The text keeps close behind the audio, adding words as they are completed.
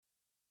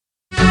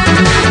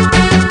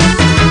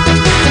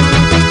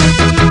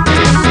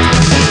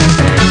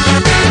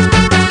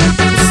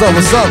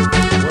What's up? What's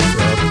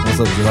up? What's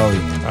up, Joe? How are you,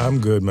 man? I'm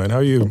good, man. How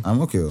are you? I'm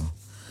okay.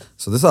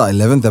 So this is our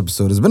 11th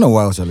episode. It's been a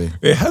while, Charlie.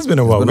 It has been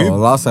a while.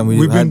 Last time we've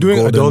been had doing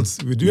Golden.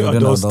 adults. We're doing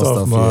adult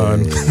stuff,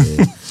 man.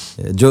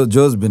 Yeah.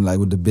 Joe's been like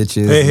with the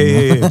bitches.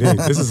 Hey,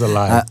 this is a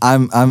lie.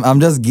 I'm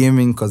just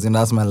gaming because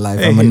that's my life.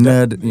 I'm a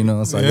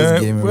nerd, so I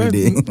just game every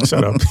day.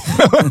 Shut up.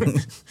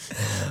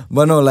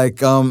 But no,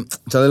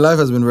 Charlie, life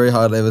has been very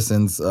hard ever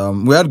since.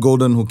 We had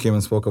Golden who came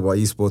and spoke about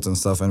esports and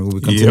stuff, and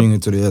we'll be continuing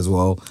it today as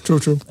well.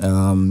 True.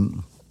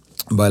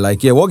 But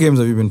what games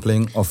have you been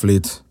playing of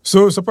late?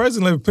 So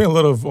surprisingly, I've been playing a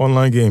lot of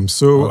online games.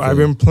 So I've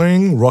been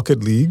playing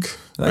Rocket League.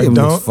 That game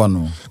looks fun,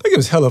 though. That game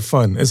is hella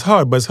fun. It's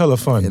hard, but it's hella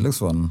fun. It looks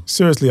fun.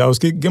 Seriously, I was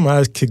getting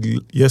my ass kicked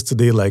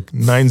yesterday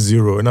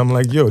 9-0, and I'm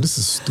like, yo, this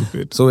is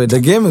stupid. So the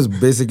game is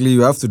basically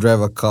you have to drive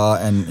a car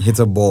and hit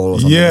a ball or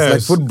something. Yeah,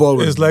 it's like football.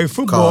 It's like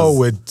football cars.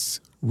 with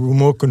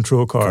remote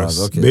control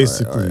cars, Okay,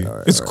 basically. all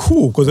right, it's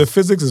cool because the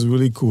physics is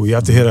really cool. You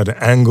have to hit at an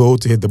angle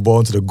to hit the ball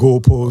into the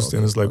goalpost,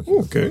 and it's like,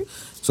 okay.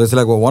 So it's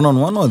like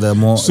one-on-one or they're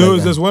more? So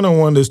there's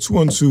 1-on-1, there's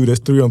 2-on-2, there's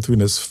 3-on-3,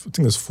 and I think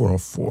there's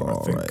 4-on-4.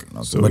 I think. Right.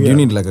 Okay. So, but do you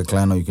need like a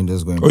clan or you can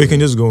just go in? Or you can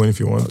just go in if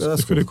you want. Okay,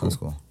 it's pretty cool. That's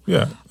cool.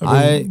 Yeah.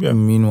 I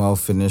meanwhile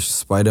finished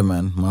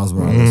Spider-Man Miles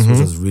Morales, which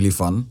was really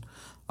fun.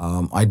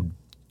 I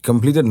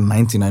completed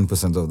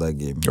 99% of that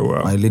game. Oh,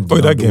 wow. I did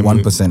that game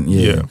 1%.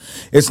 Yeah.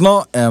 It's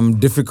not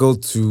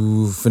difficult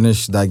to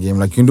finish that game.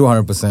 Like you can do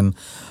 100%.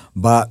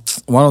 But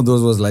one of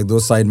those was like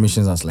those side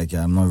missions. I was like,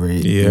 I'm not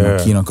very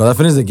keen on because I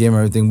finished the game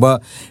and everything.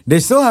 But they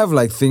still have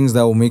like things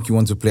that will make you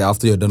want to play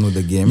after you're done with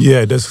the game.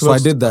 Yeah, so I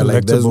did that.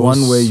 Like there's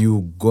one where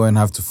you go and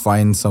have to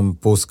find some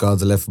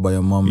postcards left by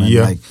your mom.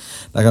 And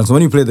so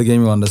when you play the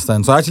game, you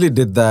understand. So I actually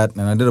did that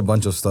and I did a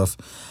bunch of stuff.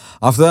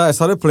 After that, I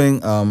started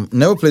playing,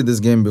 never played this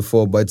game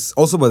before, but it's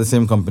also by the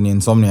same company,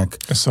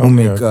 Insomniac. who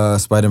make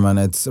Spider-Man.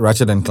 It's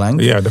Ratchet and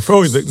Clank. Yeah, the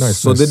flow is nice.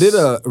 So they did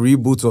a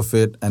reboot of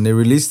it, and they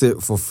released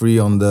it for free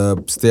on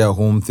the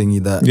stay-at-home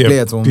thingy that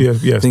play-at-home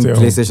thing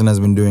PlayStation has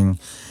been doing.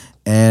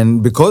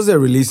 And because they're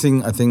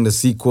releasing, I think, the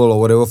sequel or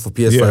whatever for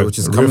PS5, which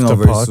is coming out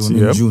very soon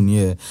in June,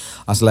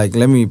 I was like,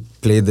 let me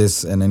play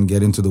this and then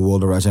get into the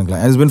world of Ratchet and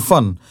Clank. And it's been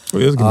fun.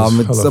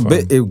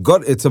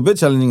 It's a bit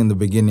challenging in the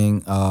beginning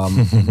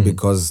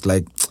because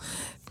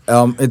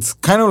it's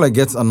kind of like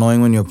gets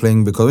annoying when you're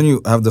playing because when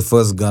you have the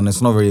first gun,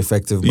 it's not very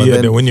effective. But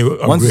then when you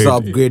once you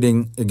start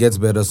upgrading, it gets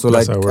better. So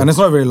and it's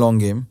not a very long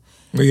game.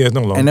 Yeah, it's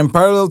not long. And then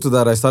parallel to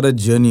that, I started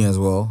Journey as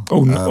well.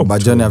 By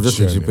Journey, I've just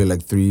literally played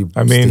like 3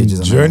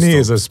 stages. Journey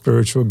is a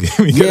spiritual game.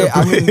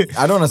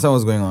 I don't understand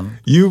what's going on.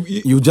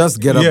 You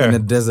just get up in a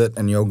desert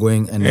and you're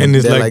going and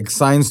it's like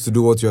signs to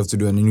do what you have to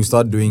do and then you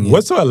start doing it.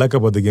 What's what I like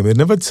about the game? They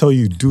never tell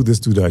you do this,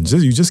 do that.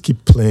 You just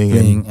keep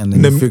playing and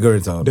then you figure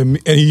it out.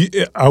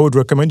 I would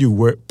recommend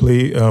you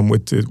play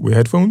with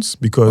headphones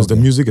because the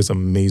music is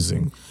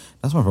amazing.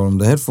 That's my problem.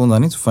 The headphones, I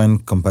need to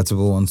find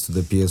compatible ones to the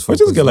PS4. I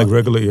just get like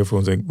regular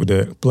earphones with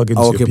the plug-in.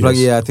 I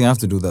think I have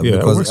to do that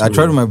because I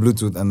tried with my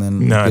Bluetooth and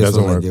then it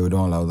doesn't work. We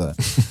don't allow that.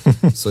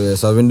 So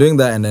I've been doing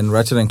that and then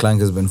Ratchet and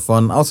Clank has been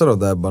fun. Outside of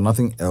that, but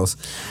nothing else.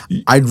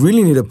 I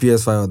really need a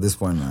PS5 at this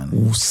point,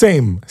 man.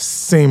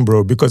 Same,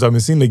 bro. Because I've been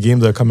seeing the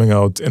games that are coming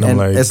out and I'm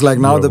like, it's like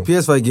now the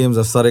PS5 games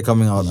have started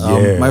coming out.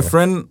 My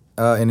friend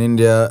in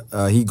India,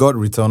 he got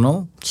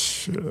Returnal.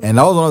 And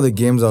that was one of the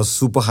games I was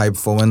super hyped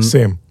for when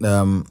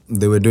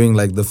they were doing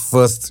like the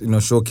first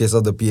showcase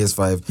of the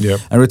PS5.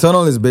 And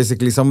Returnal is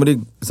basically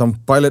some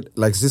pilot,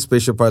 like this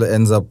spaceship pilot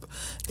ends up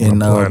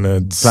in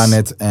a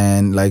planet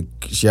and like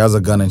she has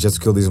a gun and she has to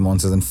kill these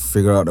monsters and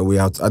figure out a way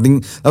out. I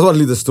think that's what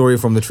the story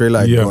from the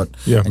trailer I got.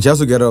 And she has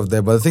to get out of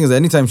there. But the thing is that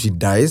anytime she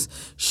dies,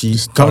 she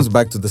comes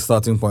back to the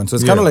starting point. So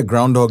it's kind of like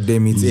Groundhog Day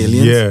meets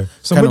Aliens. Yeah.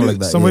 Somebody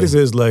that,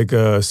 says like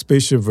a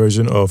spaceship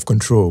version of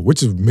Control,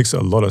 which makes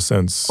a lot of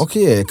sense.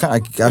 Okay, I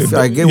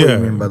get what you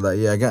mean by that.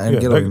 I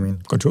get what you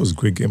mean. Control is a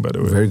great game, by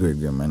the way. Very great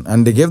game, man.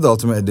 And they gave the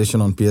Ultimate Edition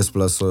on PS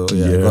Plus, so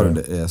I got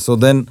it. Yeah. So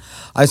then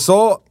I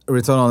saw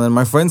Returnal, and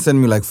my friend sent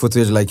me like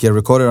footage, like he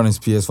recorded on his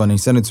PS1, and he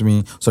sent it to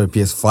me. Sorry,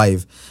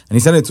 PS5, and he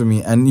sent it to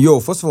me. And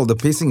first of all, the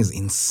pacing is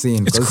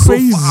insane. It's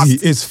crazy.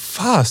 It's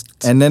fast.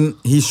 And then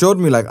he showed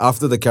me like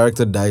after the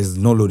character dies,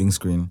 no loading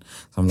screen.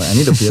 So I'm like, I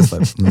need a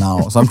PS5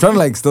 now. So I'm trying to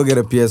like still get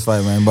a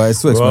PS5, man, but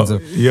it's too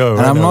expensive.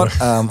 I'm not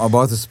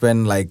about to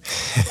spend like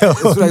it's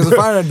like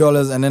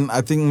 $500, and then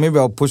I think maybe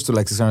I'll push to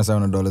like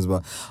 $600, $700.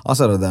 But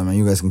outside of that, man,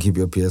 you guys can keep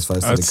your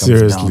PS5.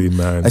 Seriously,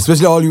 man.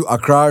 Especially all you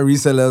Accra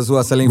resellers who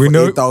are selling for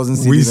 8,000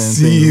 CDs.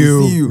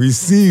 We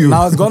see you.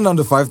 Now it's gone down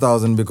to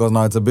 5,000 because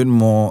now it's a bit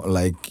more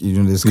like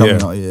it's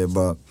coming out here,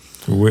 but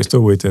we're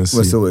still waiting and see.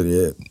 We're still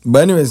waiting,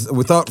 But anyways,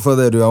 without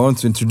further ado, I want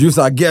to introduce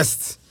our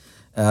guest.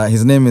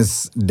 His name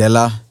is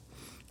Della.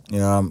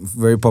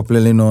 Very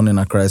popularly known in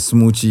Accra as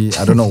Smoochie.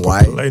 I don't know why.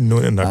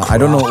 I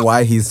don't know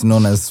why he's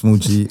known as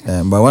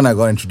Smoochie, but when I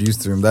got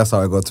introduced to him, that's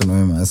how I got to know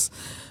him as.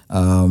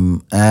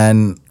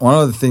 And one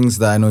of the things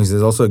that I know is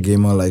he's also a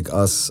gamer like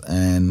us,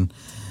 and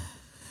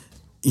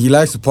he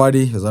likes to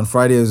party. He was on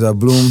Friday. He was at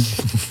Bloom.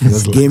 He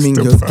was gaming.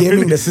 He was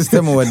gaming the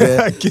system over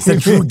there. He's a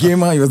true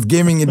gamer. He was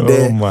gaming it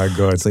there. Oh my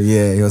God! So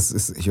yeah, he was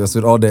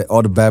with all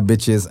the bad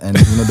bitches and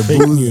the fake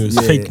booze. News.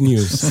 Yeah. Fake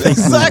news.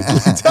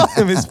 Exactly. Tell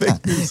him it's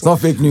fake news. It's not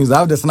fake news. I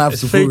have the snaps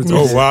to prove it.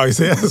 Oh wow! You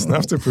say it's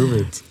enough to prove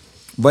it.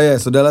 But yeah,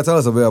 so Della, tell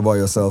us a bit about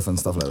yourself and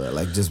stuff like that.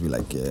 Like, just be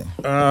like, yeah.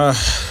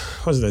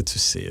 What's there to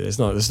say? There's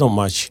not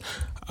much.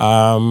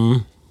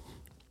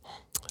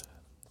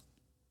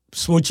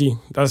 Smoochy.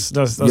 That's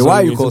yeah, why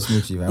are you called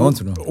Smoochy? Man? I want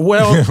to know.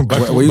 Well,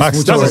 were you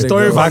that's a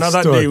story for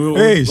another day. We'll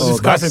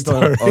discuss it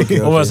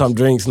over some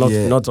drinks,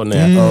 not on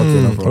air.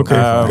 Okay, no problem. Okay,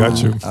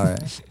 got you. All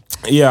right.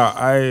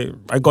 Yeah,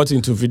 I got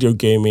into video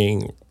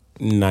gaming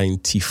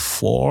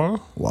 94.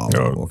 Wow.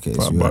 Okay,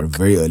 so you were a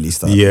very early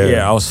start.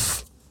 Yeah, I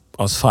was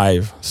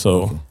 5.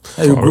 So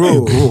hey, you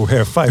grew.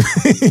 Yeah, 5.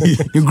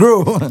 You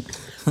grew.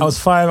 I was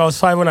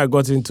 5 when I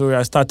got into it.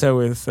 I started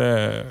with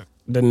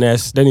the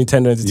NES, the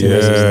Nintendo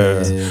Entertainment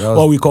System.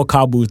 What we call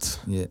car boot.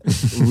 Yeah.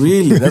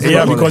 Really? That's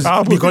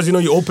because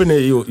you open it,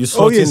 you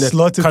slot in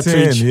the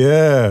cartridge.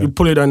 You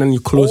pull it on and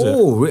you close it.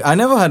 Oh, I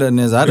never had a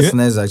NES. I had a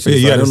SNES actually.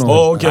 Yeah, I don't know.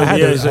 Oh, okay. I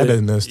had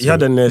a NES too. You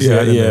had a NES,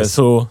 yeah.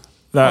 So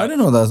I didn't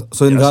know that.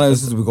 So in Ghana, it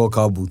used to be called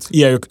car boot.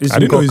 Yeah, it's I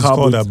didn't know it's car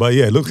called boot. that, but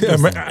yeah, look,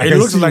 it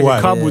looks like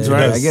a car boot,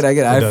 right? I get it.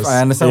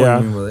 I understand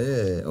what you mean, but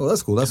yeah. Oh,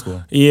 that's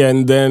cool. Yeah,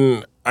 and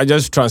then I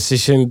just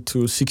transitioned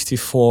to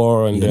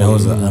 64, and then that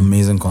was an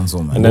amazing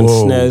console, man. And then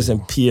SNES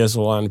and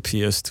PS1,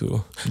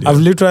 PS2. Yeah. I've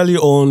literally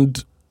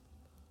owned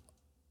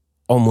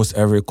almost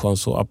every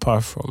console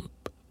apart from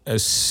a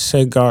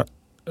Sega.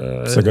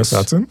 Sega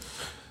Saturn?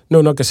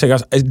 No, not a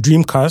Sega. A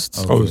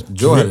Dreamcast. Okay. Oh,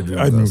 Joe had a Dreamcast.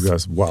 I had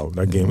Dreamcast. Wow,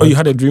 that game. Oh, you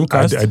had a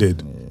Dreamcast? I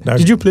did. Yeah.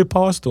 Did you play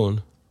Power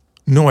Stone?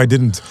 No, I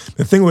didn't.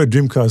 The thing with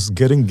Dreamcast,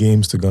 getting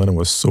games to Ghana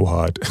was so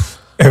hard.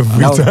 Every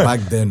that time. Was back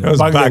then. That was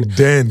back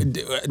then.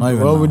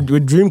 Well,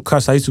 with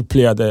Dreamcast, I used to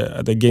play at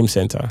the game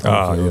center.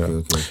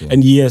 Okay.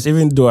 And yes,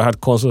 even though I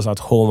had consoles at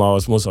home, I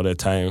was most of the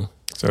time.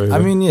 I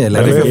mean, yeah,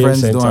 like if your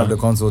friends don't have the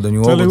console, then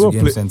you all go to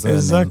Game Center.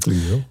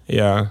 Exactly.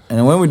 Yeah.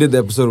 And when we did the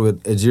episode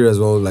with Ejira as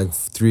well, like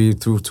 3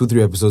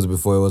 episodes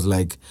before, it was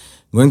like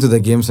going to the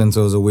Game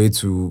Center was a way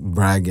to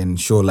brag and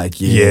show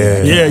like,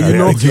 and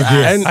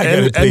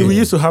we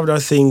used to have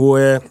that thing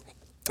where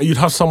you'd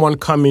have someone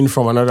come in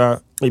from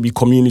another maybe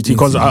community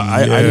because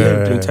I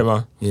lived in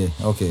Tema. Yeah,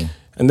 okay.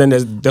 And then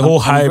there's the whole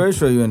hype. I'm very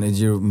sure you and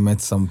Ejiro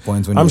met some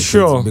point when I'm you were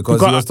sure kids,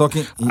 because he was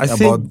talking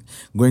about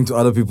going to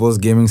other people's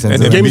gaming centers.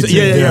 Because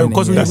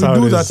we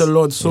do that a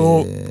lot.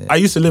 So I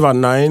used to live at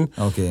 9.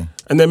 Okay.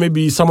 And then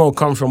maybe someone will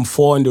come from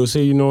 4 and they'll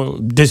say,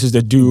 this is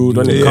the dude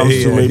when it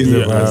comes to maybe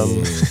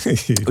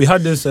we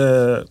had this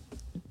the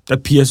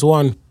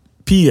PS1.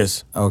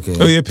 PS. Okay.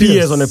 Oh yeah,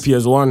 PS on the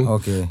PS1.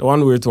 Okay. The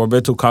one with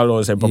Roberto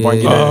Carlos and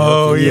Babangida.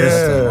 Oh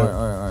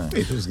yeah.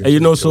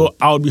 And so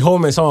I'll be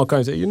home and someone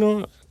comes and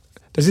say,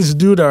 there's this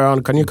dude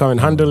around, can you come and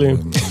handle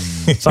him?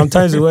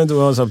 Sometimes it went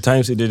well,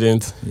 sometimes it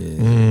didn't.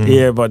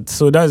 Yeah, but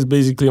so that's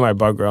basically my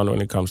background when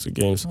it comes to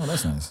games. Oh,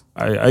 that's nice.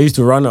 I used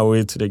to run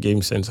away to the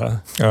game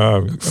center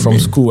from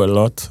school a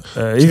lot.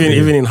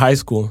 Even in high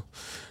school.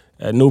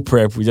 No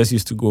prep, we just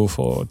used to go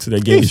to the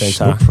game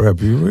center. No prep,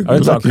 I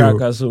went to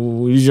Accra, so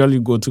we usually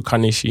go to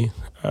Kaneshie.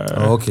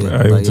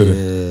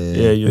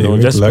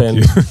 Just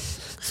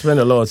spend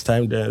a lot of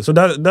time there. So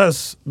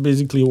that's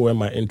basically where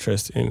my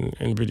interest in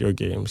video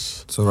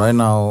games. So right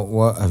now,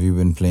 what have you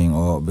been playing,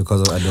 or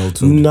because of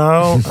adulthood?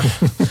 Now,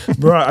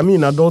 bro, I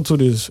mean,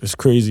 adulthood is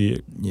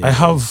crazy. Yeah. I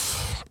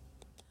have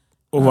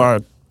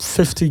over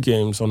 50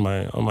 games on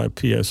my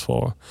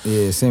PS4.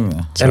 Yeah, same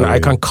here. And I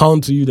can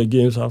count to you the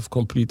games I've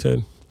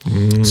completed.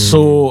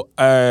 So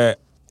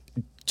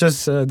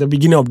just the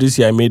beginning of this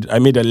year, I made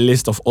a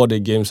list of all the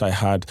games I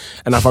had,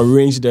 and I've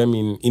arranged them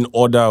in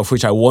order of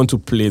which I want to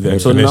play them.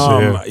 So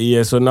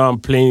now I'm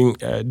playing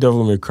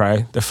Devil May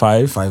Cry, the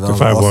 5. The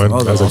 5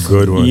 one. That's a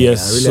good one.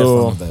 Yes. Yeah, I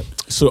really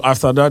so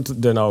after that,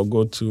 then I'll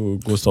go to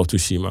Ghost of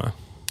Tsushima.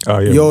 Oh,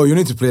 yeah. Yo, you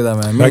need to play that,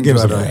 man. That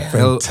game's a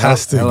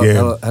fantastic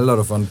game. A lot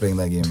of fun playing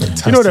that game, man.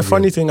 The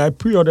funny thing, I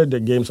pre-ordered the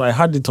game, so I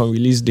had it on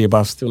release day, but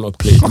I've still not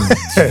played it.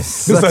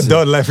 This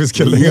adult life is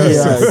killing us.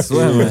 Yeah, I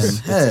swear, man.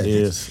 It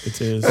is.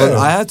 But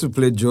I had to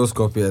play Joe's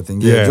copy, I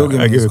think. Yeah, Joe gave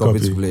me his copy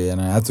to play, and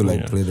I had to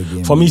play the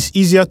game. For me, it's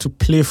easier to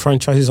play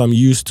franchises I'm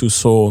used to.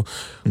 So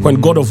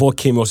when God of War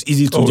came, it was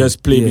easy to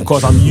just play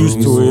because I'm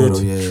used to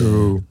it.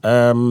 True.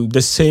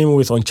 The same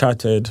with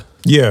Uncharted.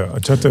 Yeah,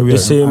 Uncharted. The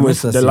same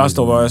with The Last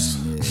of Us.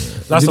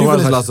 Did you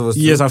finish Last of Us?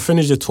 Yes, I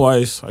finished it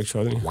twice,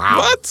 actually. Wow.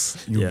 What?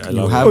 You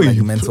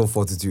have mental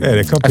fortitude.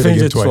 Yeah, I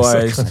finished it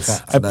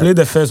twice. I played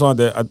the first one,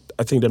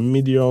 I think the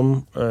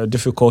medium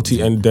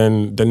difficulty, and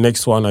then the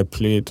next one I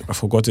played, I've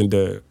forgotten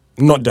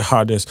not the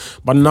hardest.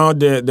 But now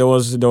there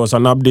was an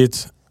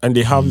update, and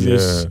they have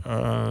this.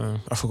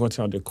 I forgot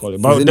how they call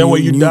it. But then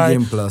when you die,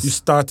 you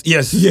start.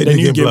 Yes, the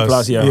new Game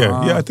Plus.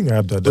 Yeah, I think I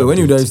have that. So when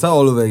you die, you start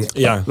all over again.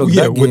 Yeah, look,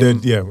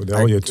 with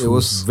all your tools. It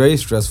was very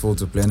stressful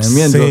to play, and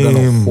me and Joe done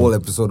a whole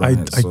episode on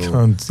it. I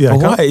can't. Yeah,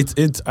 why?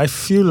 I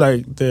feel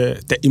like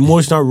the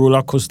emotional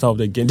roller coaster of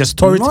the game, the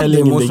storytelling in the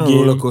game. The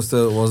emotional roller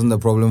coaster wasn't the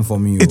problem for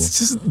me. It's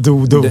just the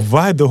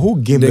vibe, the whole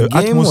game, the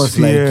game was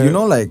like,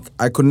 atmosphere. like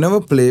I could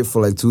never play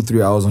for like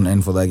 2-3 hours on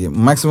end for that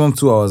game, maximum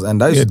 2 hours,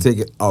 and I used to take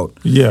it out.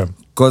 Yeah,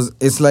 because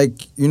it's like,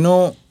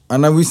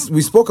 and we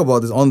spoke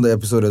about this on the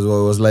episode as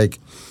well. It was like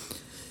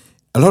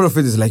a lot of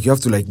it is like you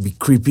have to like be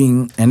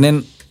creeping, and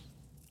then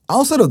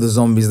outside of the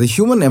zombies, the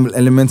human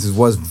element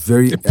was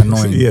very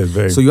annoying. Yeah,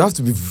 very. So you have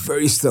to be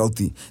very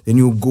stealthy. Then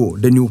you go,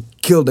 then you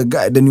kill the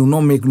guy, then you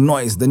not make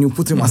noise, then you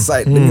put him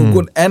aside, then you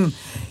go, and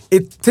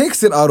it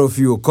takes it out of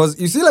you. Because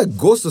you see, like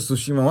Ghost of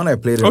Tsushima, when I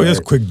played it, yes,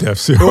 quick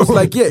deaths. It was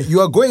like,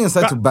 you are going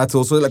inside to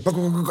battle, so like,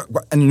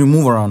 and you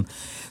move around.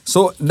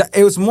 So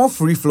it was more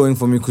free flowing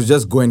for me. Could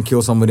just go and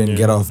kill somebody and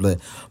get off there.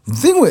 The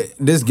thing with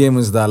this game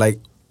is that like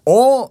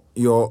all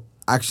your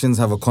actions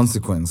have a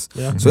consequence.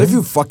 Yeah. So if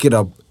you fuck it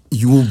up,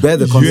 you will bear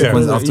the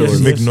consequence afterwards. If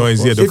you make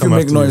noise, if you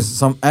make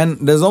noise,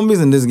 and the zombies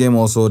in this game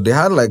also, they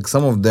had like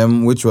some of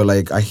them which were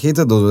like, I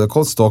hated those. They're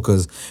called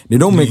stalkers. They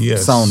don't make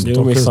sound,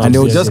 and they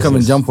will just come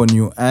and jump on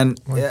you,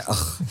 and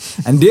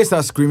and they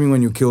start screaming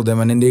when you kill them,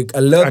 and then they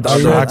alert the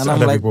other, and I'm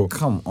like, people.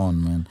 Come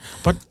on, man.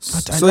 But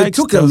so it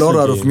took a lot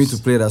out of me to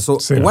play that. So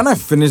when I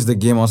finished the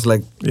game, I was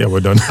like, yeah, we're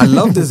done. I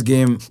love this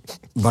game,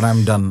 but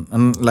I'm done.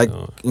 And like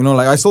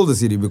like I sold the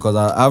CD because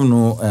I have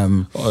no.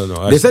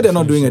 They said they're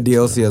not doing a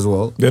DLC as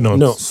well. They're not.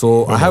 No.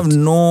 So I have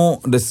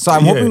so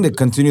I'm hoping they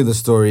continue the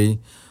story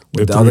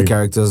with the other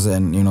characters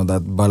and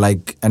that, but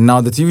like, and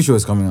now the TV show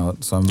is coming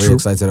out, so I'm very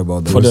excited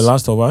about that. For The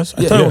Last of Us?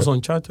 I thought it was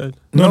Uncharted.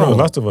 No,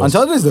 Last of Us.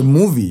 Uncharted is the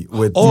movie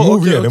with the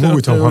movie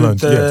with Tom Holland.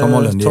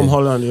 Tom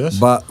Holland, yes.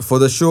 But for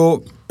the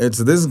show, it's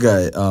this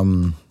guy.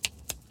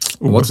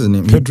 What's his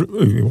name?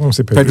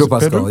 Pedro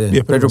Pascal.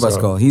 Pedro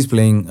Pascal. He's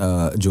playing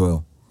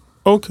Joel.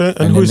 Okay,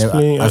 and who's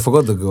playing? I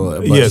forgot the girl,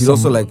 but she's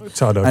also like,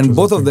 and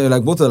both of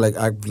them, both are like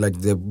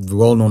they're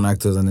well-known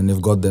actors, and then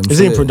they've got them. Is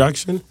it in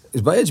production?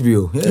 It's by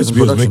HBO. Yeah, it's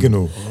making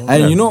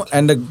it.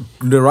 And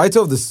the writer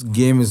of this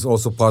game is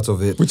also part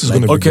of it. Which is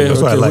going to be good.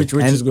 That's what I like.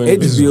 And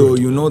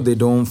HBO, they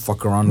don't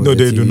fuck around with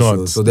the TV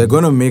show. So they're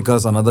going to make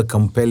us another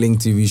compelling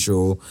TV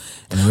show,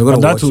 and we're going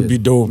to watch it. That would be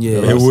dope.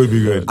 Yeah, it would be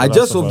good. I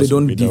just hope they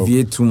don't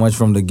deviate too much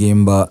from the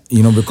game, but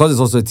because it's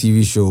also a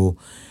TV show,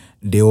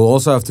 they will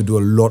also have to do a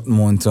lot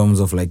more in terms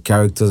of like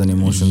characters and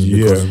emotions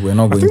because we're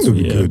not going to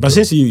be good. But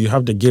since you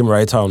have the game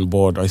writer on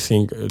board, I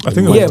think but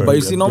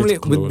you see, normally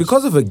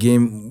because of a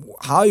game,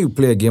 how you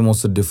play a game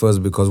also differs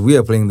because we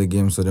are playing the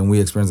game, so then we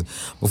experience it.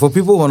 But for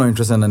people who are not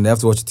interested and they have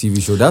to watch a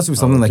TV show, that has to be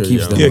something that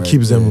keeps them. Yeah,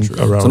 keeps them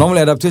around. So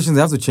normally adaptations,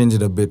 they have to change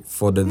it a bit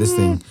for this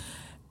thing,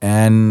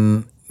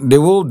 and they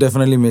will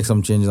definitely make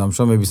some changes. I'm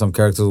sure maybe some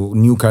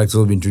new characters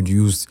will be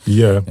introduced.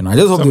 Yeah. And I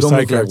just hope they don't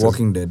make like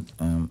Walking Dead.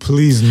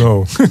 Please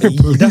no.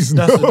 Please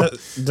no.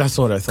 That's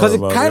what I thought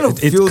about.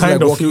 Because it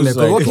kind of feels like Walking Dead.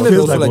 Because Walking Dead is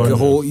also like a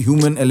whole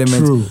human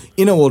element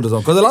in a world of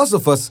zombies. Because The Last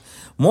of Us,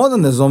 more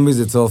than the zombies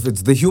itself,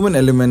 it's the human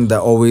element that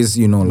always,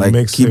 like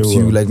makes keeps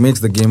you, like makes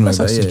the game like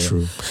that. That's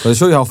true. Because they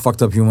show you how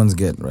fucked up humans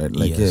get, right?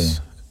 Like,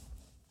 yes.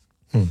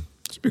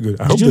 Should be good.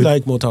 Did you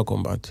like Mortal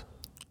Kombat?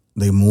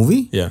 The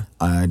movie? Yeah.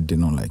 I did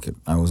not like it.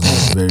 I was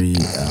not very,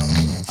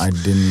 I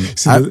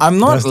didn't, I'm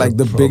not like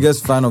the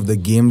biggest fan of the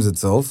games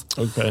itself.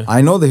 Okay. I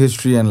know the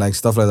history and like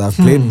stuff like that. I've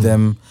played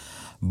them,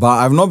 but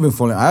I've not been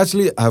following. I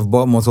actually have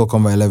bought Mortal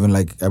Kombat 11,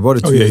 like I bought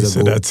it 2 years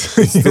ago. It's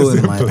still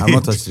in my, I've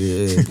not touched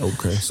it. Yeah.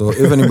 Okay. So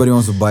if anybody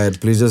wants to buy it,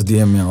 please just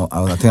DM me.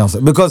 I think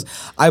I'll, because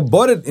I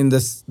bought it in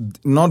this,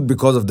 not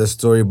because of the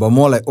story, but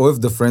more like, if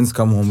the friends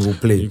come home, we'll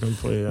play. You can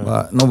play, yeah.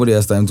 But nobody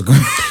has time to come.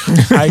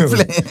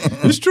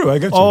 It's true, I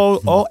get you.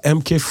 All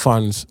MK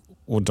fans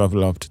would have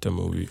loved the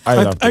movie.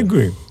 I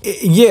agree.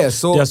 Yeah,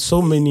 so there's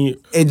so many.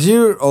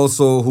 Ejir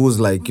also, who's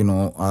like,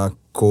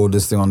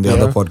 this thing on the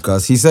other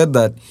podcast, he said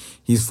that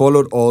he's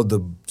followed all the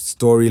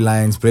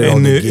storylines, played all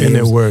the games, and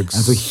it works.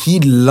 And so he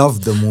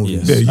loved the movie.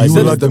 Yes. I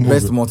said it's the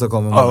best Mortal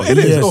Kombat movie. It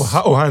is.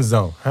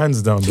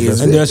 Hands down. The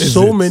best. And there's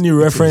so many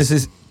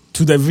references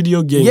to the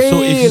video game. Yeah,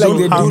 so if like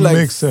they do like,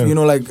 makes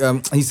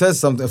sense. he says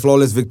something,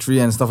 flawless victory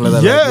and stuff like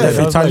that. Yeah, like,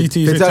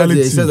 fatality. He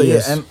says that,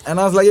 yeah. And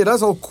I was like,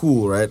 that's all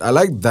cool, right? I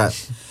like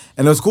that.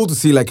 And it was cool to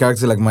see like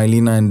characters like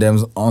Mylena and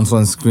them also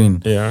on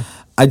screen. Yeah.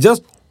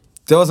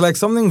 There was like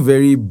something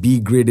very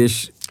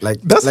B-grade-ish. Like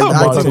that's like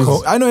how acting.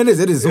 I know it is.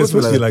 It's supposed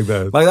to be like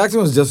that. But the acting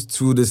was just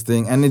to this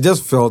thing, and it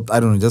just felt, I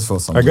don't know, it just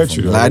felt something. I got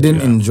you. Like, I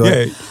didn't enjoy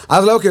it. Yeah. I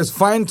was like, okay, it's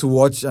fine to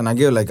watch, and I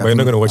gave like. But you're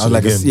not gonna watch it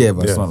like again. Yeah,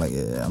 but it's not like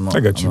I'm not. I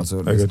got you.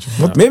 I got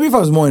you. Maybe if I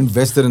was more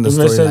invested in the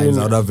storylines,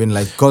 I would have been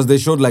like, because they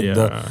showed like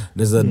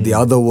there's the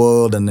other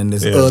world, and then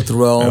there's Earth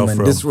realm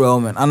and this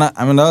realm, and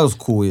I mean that was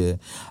cool. Yeah,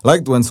 I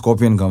liked when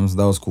Scorpion comes.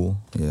 That was cool.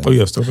 Yeah. Oh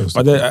yeah, stuff.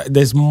 But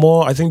there's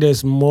more. I think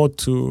there's more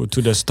to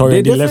the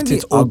story. They left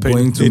it open.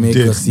 Going to make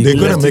a sequel.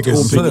 They're gonna make a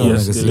sequel.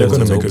 Yes, they're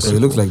gonna make a sequel.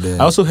 It looks like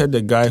that. I also heard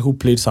the guy who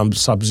played some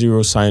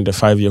Sub-Zero signed a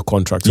 5-year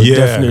contract. So Yeah,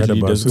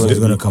 definitely he's He's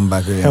going to come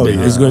back. Hell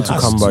yeah. He's going to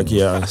come back.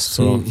 Yeah.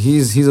 So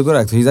He's a good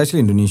actor. He's actually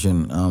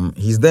Indonesian.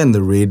 He's there in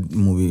the Raid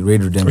movie,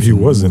 Raid Redemption. He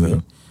was in movie.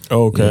 it.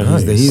 okay.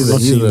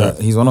 Yeah,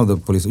 he's one of the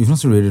police. You've not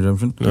seen Raid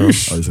Redemption? No. Oh, you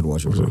should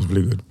watch it. It's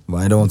really good. But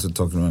I don't want to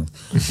talk to him.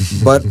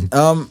 But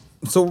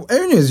so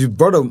anyways, you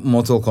brought up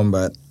Mortal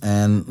Kombat,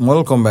 and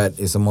Mortal Kombat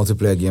is a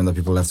multiplayer game that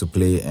people have to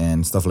play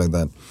and stuff like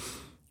that.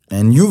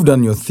 And you've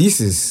done your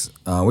thesis,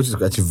 which is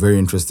actually very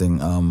interesting.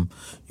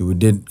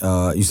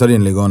 You studied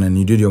in Legon and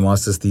you did your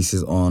master's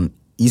thesis on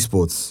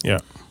esports. Yeah.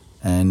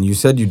 And you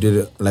said you did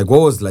it, like,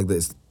 what was like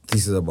this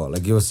thesis about?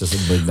 Like, give us just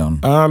a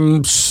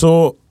breakdown.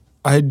 So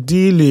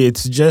ideally,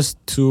 it's just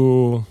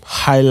to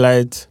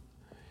highlight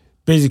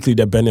basically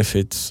the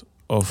benefits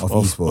of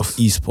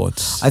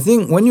esports. I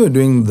think when you were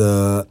doing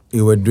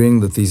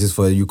the thesis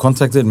for it, you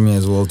contacted me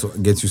as well to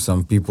get you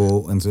some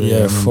people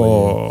into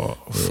for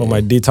my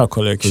data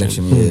collection.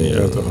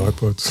 Yeah, the hard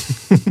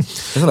parts.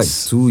 That's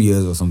like 2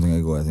 years or something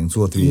ago, I think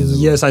 2 or 3 years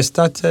ago. Yes, I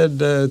started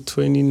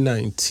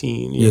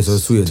 2019. Yes, so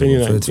it's 2 years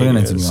ago. So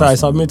 2019. So I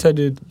submitted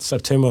it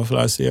September of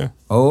last year.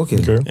 Oh, okay.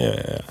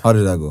 Yeah. How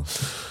did that go?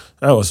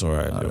 That was all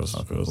right.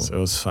 It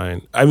was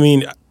fine. I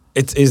mean,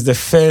 it is the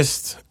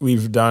first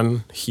we've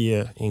done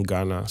here in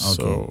Ghana.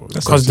 So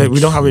because we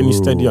don't have any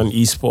study on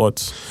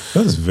esports.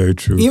 That's very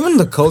true. Even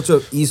the culture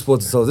of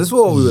esports itself. This is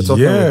what we were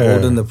talking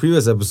about in the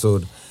previous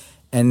episode,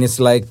 and it's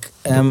like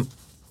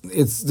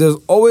there's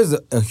always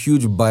a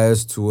huge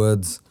bias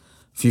towards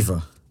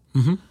FIFA.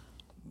 Mm-hmm.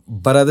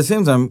 But at the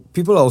same time,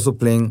 people are also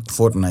playing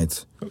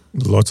Fortnite.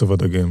 Lots of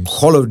other games.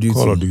 Call of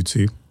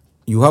Duty.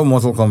 You have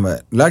Mortal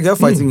Kombat. Like, you have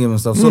fighting game and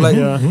stuff. So,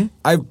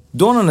 I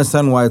don't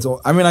understand why it's all...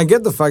 I mean, I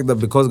get the fact that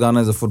because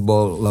Ghana is a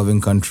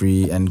football-loving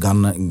country and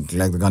Ghana,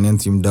 like the Ghanaian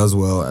team has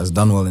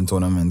done well in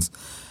tournaments,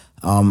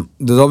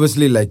 there's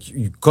obviously, like,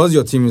 because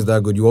your team is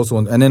that good, you also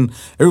want... And then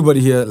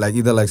everybody here, like,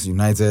 either likes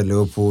United,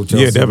 Liverpool,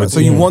 Chelsea. Yeah, so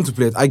you want to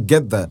play it. I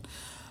get that.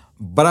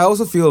 But I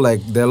also feel like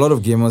there are a lot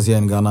of gamers here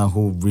in Ghana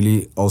who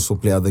really also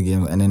play other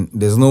games, and then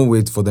there's no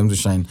way for them to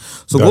shine.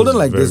 So Golden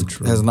Like this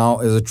is an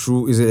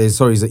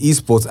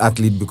esports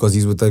athlete because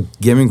he's with a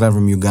gaming client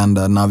from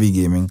Uganda, Navi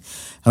Gaming,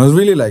 and it was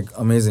really like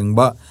amazing.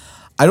 But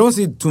I don't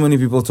see too many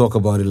people talk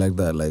about it like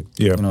that. Like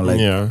we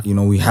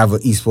have an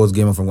esports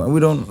gamer from Ghana.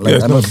 We don't like.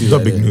 Yeah, it's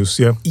not big news.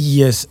 Yeah.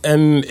 Yes,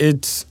 and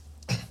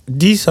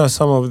these are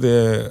some of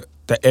the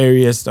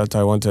areas that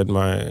I wanted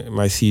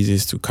my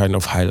thesis to kind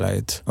of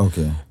highlight.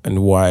 Okay.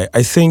 And why.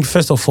 I think,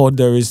 first of all,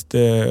 there is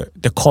the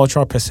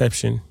cultural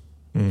perception.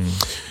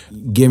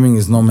 Gaming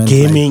is not meant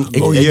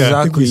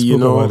exactly, you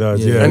know. About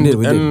that. Yeah.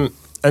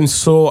 And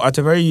so at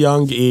a very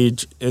young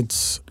age,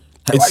 it's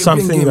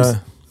something that...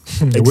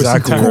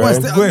 Exactly.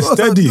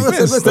 Steady.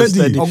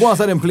 Or go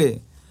outside and play.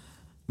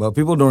 But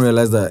people don't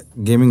realize that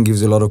gaming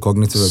gives you a lot of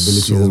cognitive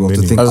abilities as well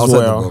to think outside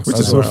the box. Which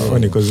is so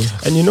funny.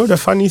 And you know the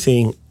funny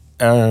thing...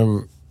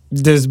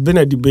 there's been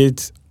a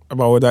debate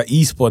about whether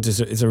esports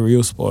is a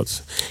real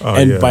sport.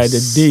 By the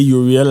day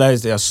you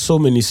realize there are so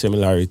many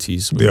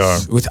similarities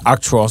with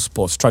actual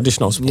sports,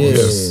 traditional sports.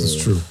 Yes, it's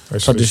true.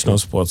 Traditional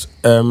sports.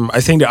 I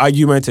think the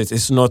argument is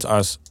it's not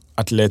as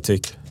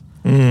athletic.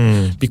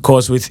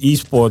 Because with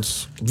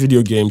esports,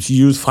 video games,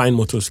 you use fine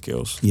motor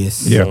skills.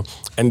 Yes. Yeah. know?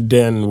 And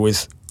then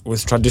with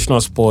traditional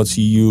sports,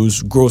 you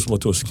use gross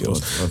motor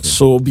skills. Okay.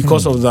 So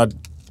because of that,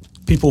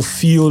 people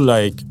feel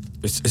like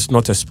it's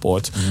not a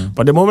sport.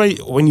 But the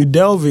moment when you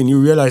delve in, you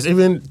realize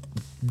even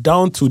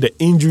down to the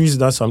injuries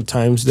that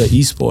sometimes the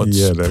esports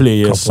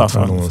players suffer.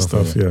 A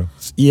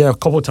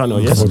couple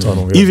tunnel, yes.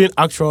 Even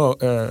actual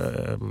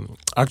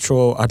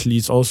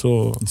athletes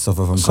also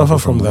suffer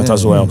from that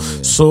as well.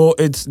 Yeah. So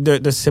it's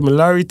the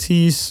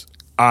similarities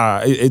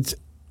are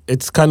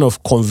it's kind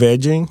of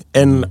converging.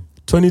 And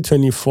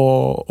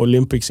 2024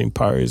 Olympics in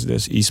Paris,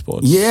 there's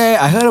esports. Yeah,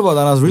 I heard about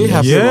that. I was really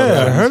happy about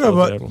that. I heard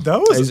about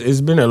that.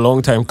 It's been a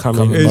long time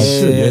coming.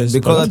 Because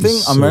I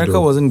think America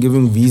wasn't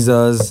giving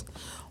visas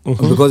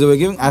because they were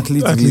giving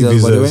athletes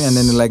visas.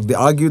 But they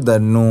argued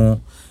that no,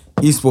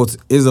 esports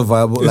is a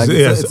viable. Like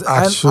it's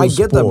I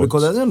get that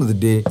because at the end of the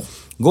day,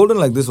 Golden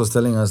Like this was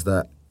telling us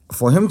that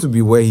for him to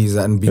be where he's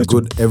at and be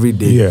good every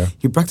day,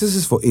 he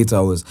practices for 8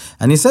 hours.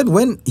 And he said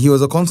when he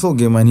was a console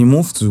gamer and he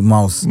moved to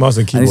mouse and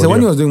keyboard. And he said when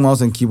he was doing mouse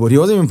and keyboard, he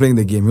wasn't even playing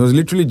the game. He was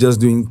literally just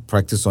doing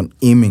practice on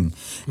aiming.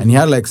 And he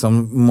had like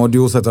some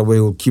module set up where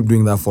he would keep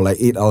doing that for like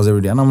 8 hours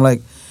every day. And I'm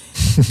like,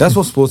 that's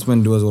what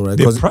sportsmen do as well, right?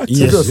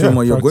 Because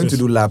you're going to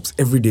do laps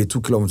every day, 2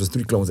 kilometers,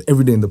 3 kilometers,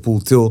 every day in the pool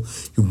till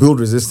you build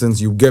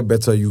resistance, you get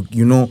better,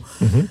 you know.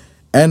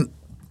 And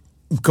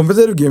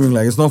competitive gaming,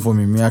 like, it's not for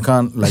me. I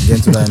can't like get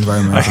into that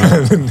environment.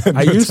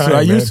 I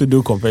used to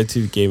do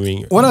competitive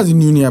gaming. When I was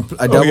in uni, I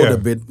dabbled a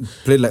bit,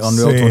 played like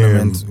Unreal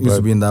Tournament, used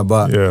to be in that,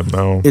 but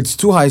it's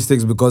too high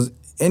stakes because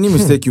any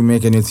mistake you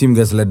make and your team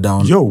gets let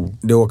down,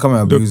 they will come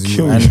and abuse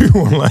you. And you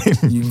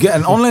online.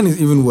 And online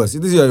is even worse.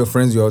 This is your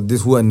friends,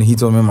 this who in the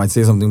heat of them might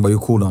say something, but you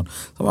cool down.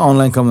 Someone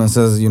online comes and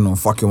says,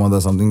 fuck your mother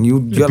or something. You're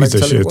like,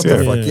 shit, what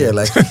the fuck? Yeah,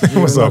 like,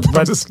 what's up?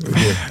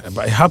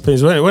 But it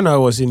happens. When I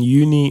was in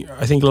uni,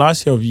 I think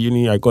last year of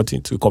uni, I got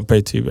into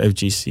competitive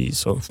FGC,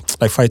 so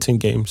like fighting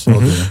games. So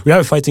we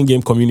have a fighting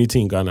game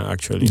community in Ghana,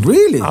 actually.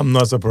 Really? I'm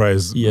not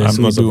surprised. Yes,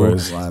 I'm not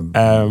surprised.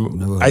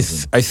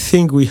 I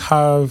think we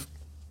have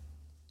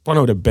one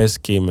of the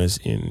best gamers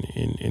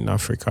in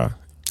Africa.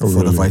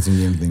 For the fighting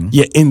game thing?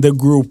 Yeah, in the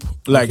group.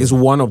 Like, it's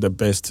one of the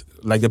best.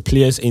 Like, the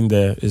players in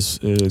there,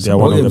 they're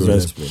one of the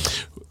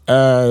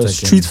best.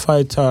 Street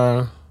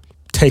Fighter,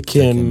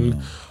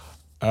 Tekken,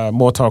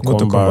 Mortal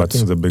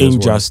Kombat,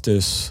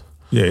 Injustice.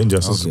 Yeah,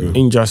 Injustice is good.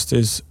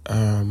 Injustice.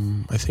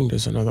 I think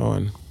there's another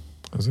one.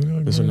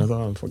 There's another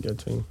one I'm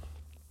forgetting.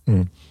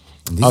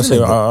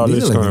 I'll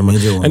list them.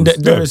 And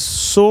there is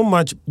so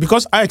much,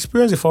 because I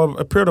experienced it for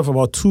a period of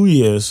about 2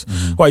 years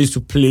where I used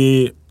to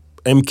play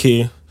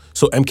MK.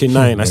 So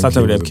MK9, I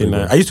started with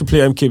MK9. I used to play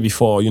MK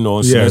before,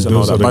 on CS and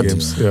all that. But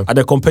at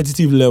the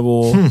competitive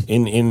level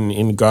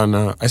in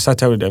Ghana, I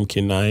started with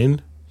MK9.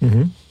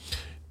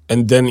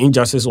 And then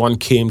Injustice 1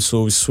 came,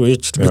 so we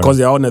switched because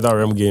they're all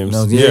NetherRealm games.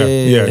 And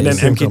then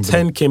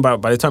MK10 came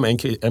back. By the time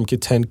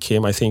MK10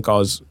 came, I think I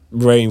was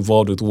very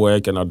involved with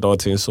work and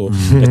adulting, so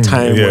the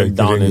time went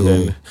down. And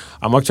then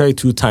I'm actually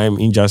 2-time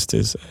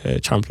Injustice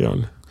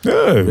champion.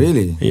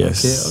 Really?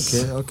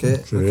 Yes.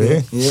 Okay.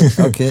 Yeah,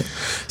 okay.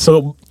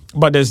 So,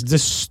 but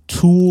there's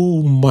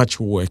too much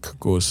work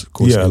goes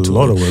into it. A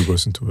lot of work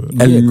goes into it.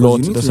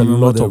 There's a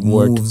lot of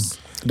work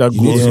that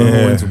goes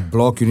when to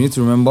block. You need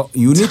to remember.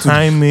 You need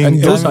timing,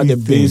 and those are the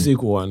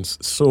basic ones.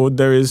 So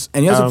there is,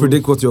 and you have to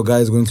predict what your guy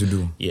is going to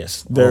do.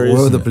 Yes,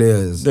 where the player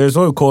is. There's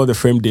what we call the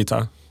frame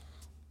data.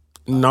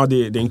 Now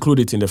they include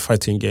it in the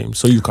fighting game,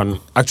 so you can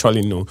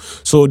actually know.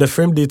 So the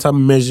frame data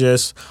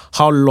measures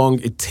how long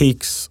it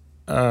takes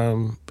a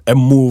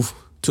move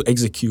to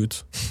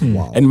execute,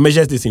 and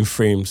measures this in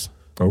frames.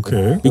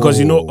 Okay. Because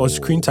on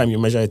screen time you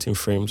measure it in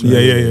frames. Right?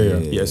 Yeah.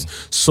 Yes.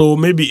 So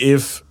maybe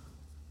if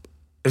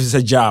it's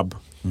a jab,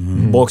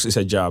 box is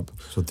a jab.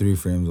 So 3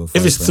 frames or 5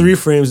 If it's 3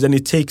 frames, then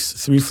it takes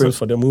 3 frames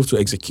for the move to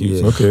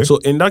execute. Yeah. Okay. So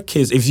in that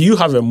case, if you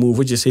have a move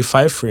which is say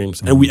 5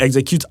 frames and we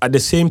execute at the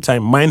same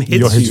time, mine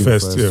hits you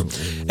first.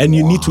 and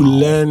you need to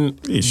learn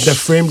the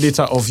frame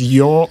data of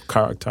your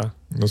character.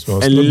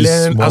 And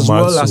learn as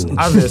well as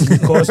others,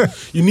 because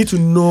you need to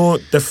know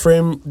the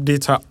frame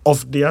data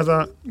of the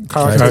other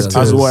characters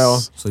as well,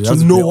 so to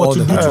know what to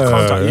do to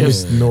counter.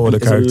 Yes, know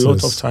the characters. A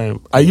lot of time.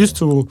 I used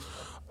to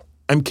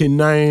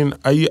MK9.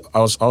 I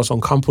was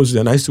on campus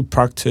then. I used to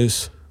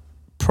practice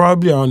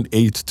probably around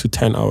 8 to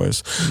 10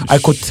 hours. I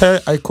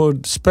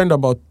could spend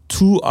about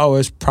 2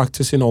 hours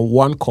practicing on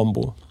one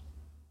combo.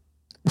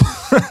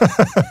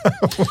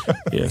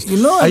 Yes,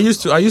 I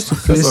used to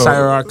play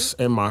Cyrax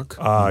and Mark.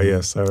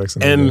 Yes, Cyrax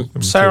and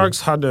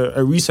Cyrax had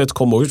a reset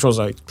combo which was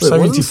like 74%.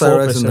 Wasn't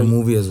Cyrax in the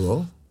movie as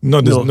well?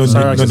 No,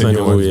 Cyrax is in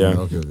the movie. Yeah,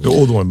 the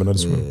old one, but not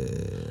this one.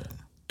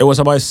 It was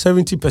about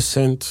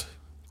 70%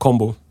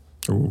 combo.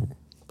 Ooh.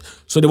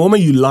 So the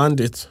moment you land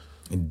it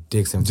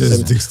takes him.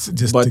 Just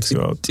takes you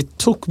out. It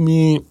took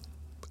me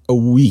a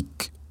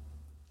week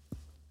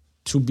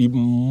to be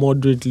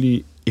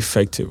moderately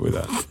effective with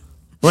that.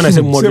 When I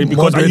say moderate,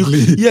 because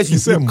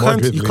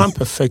you can't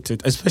perfect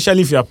it,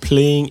 especially if you are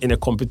playing in a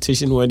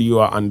competition where you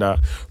are under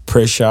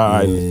pressure.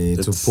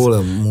 To pull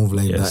a move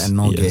like that and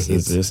not get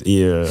hit.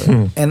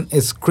 And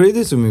it's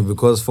crazy to me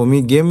because for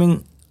me,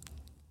 gaming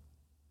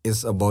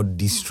is about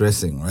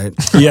de-stressing, right?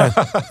 Yeah.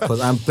 Because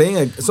I'm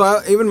playing. So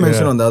I even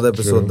mentioned on the other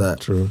episode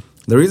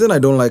the reason I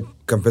don't like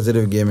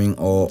competitive gaming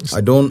or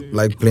I don't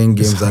like playing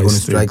games that are going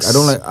to strike.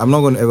 I'm not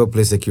going to ever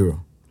play Sekiro.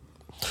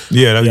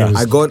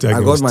 I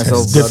got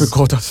myself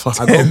difficult as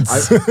fuck. I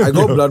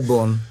got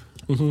Bloodborne,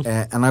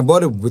 and I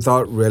bought it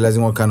without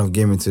realizing what kind of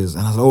game it is.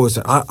 And I was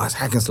like, oh, it's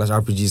hack and slash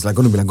RPG. It's like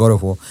going to be like God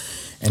of War.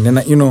 And then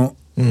this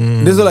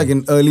is like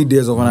in early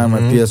days of when I had my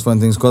PS4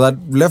 and things. Because I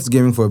left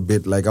gaming for a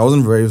bit. Like I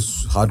wasn't very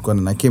hardcore,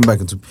 and I came back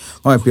into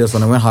my PS4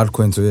 and I went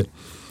hardcore into it.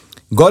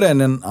 Got it,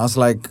 and then I was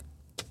like,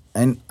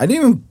 and I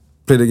didn't even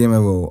play the game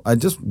ever. I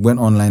just went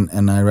online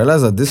and I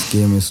realized that this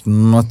game is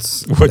not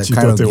what the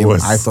kind of game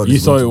I thought you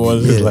thought it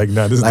was. It's like,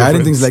 nah, this is like, I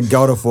didn't think it's like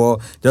God of War,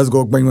 just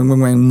go bang, bang, bang,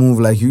 bang, move.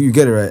 Like you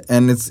get it right.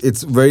 And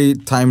it's very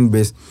time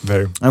based.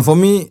 Very. And for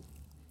me,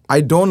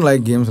 I don't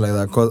like games like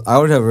that because I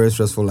already have a very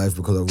stressful life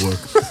because of work.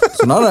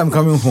 So now that I'm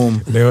coming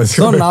home,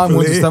 so now I'm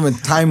going to start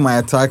and time my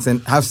attacks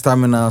and have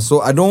stamina.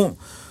 So I don't.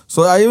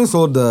 So I even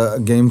sold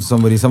the game to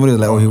somebody. Somebody was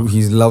like, oh,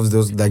 he loves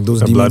those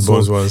Demon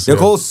Souls ones. They're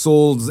called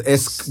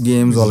Souls-esque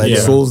games or like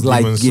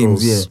Souls-like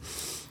games, Souls.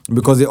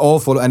 Because they all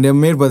follow, and they're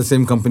made by the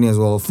same company as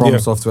well, From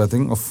Software, I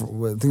think. I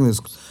think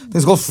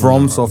it's called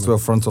From Software,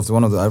 Front Software.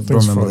 One of the I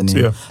don't remember the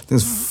name. Yeah. I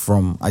think it's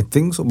From. I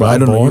think so, but I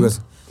don't know. You guys,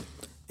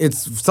 it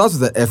starts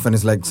with the F and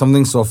it's like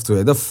something software,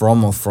 either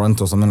From or Front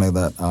or something like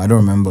that. I don't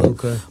remember.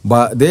 Okay.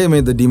 But they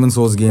made the Demon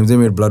Souls games. They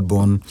made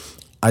Bloodborne.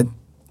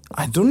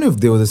 I don't know if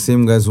they were the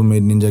same guys who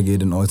made Ninja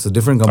Gaiden or it's a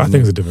different company. I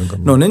think it's a different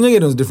company. No, Ninja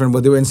Gaiden was different,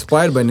 but they were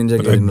inspired by Ninja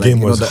Gaiden. That game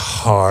was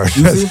hard.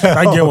 You see?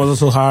 That game was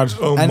also hard.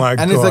 Oh my god!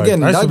 And it's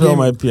again, I used that to play on game,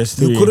 my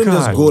PS3. you couldn't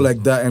just go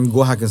like that and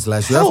go hack and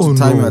slash. You have Hell to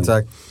time no. your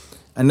attack.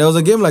 And there was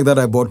a game like that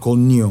I bought called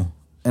Neo.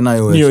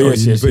 NIOS. Neo,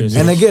 yes.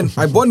 And again,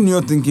 I bought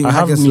Neo thinking I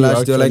hack have and Neo,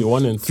 slash. They're like actually,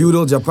 1 and 2.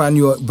 feudal Japan.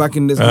 You were back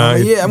in this. good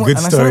and I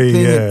started story,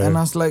 playing it, yeah. and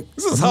I was like,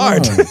 This is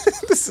hard.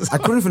 I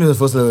couldn't finish the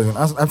first level again.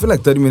 I feel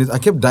like 30 minutes. I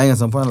kept dying at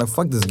some point. I'm like,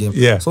 fuck this game.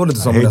 Yeah. Sold it to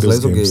I someone hate else. Like,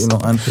 those okay, games. you know.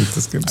 And I hate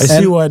this game. I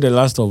see why The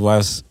Last of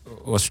Us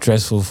was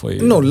stressful for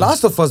you. no,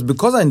 Last of Us,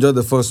 because I enjoyed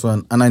the first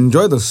one and I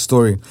enjoyed the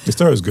story. The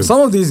story is good.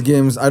 Some of these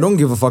games, I don't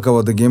give a fuck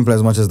about the gameplay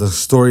as much as the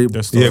story. Yeah,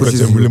 because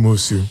pushes it you. really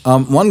moves you.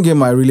 One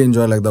game I really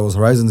enjoyed like that was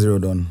Horizon Zero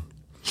Dawn,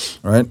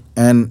 right?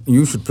 And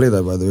you should play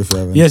that, by the way, if you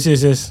haven't. Yes.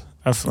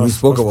 We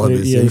spoke about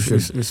this. Yeah, You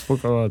should. we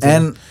spoke about it.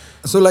 And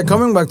so, like,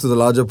 coming back to the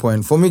larger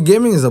point, for me,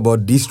 gaming is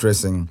about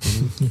de-stressing.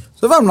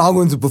 So if I'm now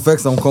going to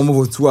perfect some combo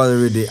with 2 hours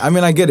every day, I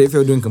mean, I get it if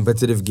you're doing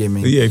competitive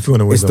gaming. Yeah, if you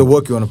want to win, It's the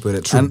work you want to put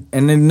it. True.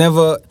 And it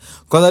never,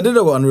 because I did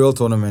it with Unreal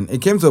Tournament,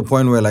 it came to a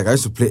point where, like, I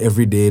used to play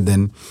every day.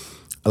 Then,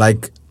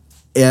 like,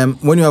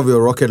 when you have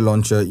your rocket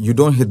launcher, you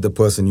don't hit the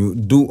person. You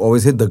do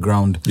always hit the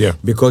ground. Yeah.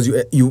 Because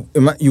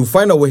you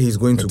find out where he's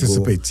going to go.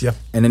 Anticipate, yeah.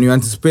 And then you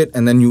anticipate,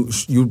 and then you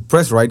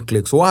press right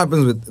click. So what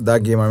happens with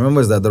that game, I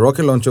remember, is that the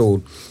rocket launcher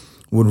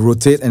would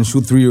rotate and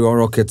shoot 3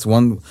 rockets.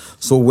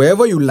 So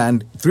wherever you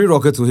land, 3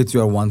 rockets will hit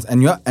you at once,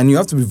 and you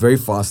have to be very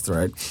fast,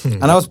 right?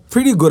 And I was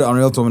pretty good at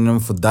Unreal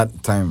Tournament for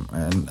that time,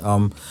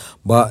 and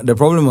but the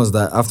problem was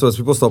that afterwards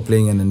people stopped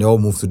playing and then they all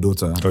moved to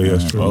Dota. Oh yeah,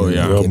 it's true.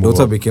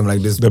 Dota became like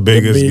this the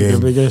biggest game. The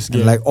biggest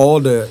game. And like all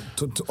the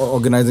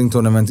organizing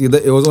tournaments, either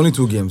it was only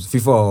 2 games,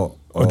 FIFA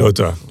or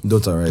Dota.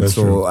 Dota, right? That's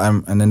true.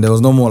 And then there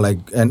was no more like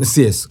and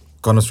CS.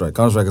 Counter-Strike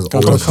is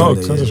always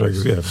Counter-Strike,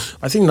 yeah.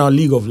 I think now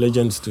League of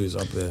Legends too is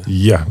up there.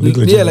 Yeah, League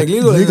of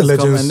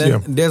Legends. And then yeah.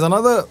 there's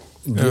another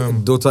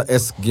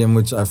Dota-esque game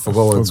which I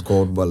forgot what it's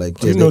called, but like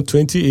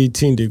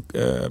 2018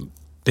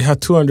 they had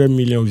 200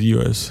 million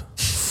viewers.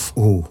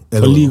 Oh,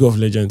 for League of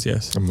Legends,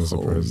 yes. I'm not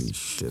surprised.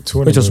 Shit.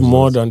 Which was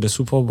more than the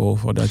Super Bowl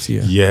for that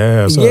year.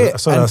 Yeah, I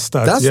saw that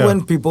stat. That's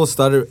when people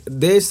started.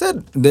 They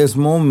said there's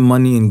more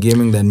money in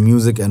gaming than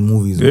music and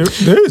movies. There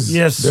is.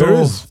 Yes, there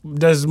is.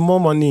 There's more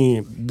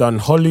money than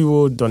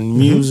Hollywood, than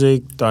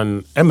music,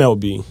 than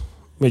MLB,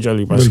 Major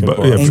League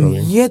Basketball. Yeah, and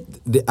yet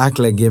they act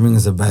like gaming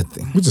is a bad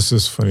thing. Which is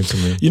just funny to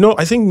me. You know,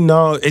 I think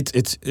now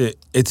it's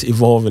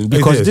evolving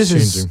because this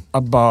is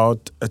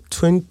about a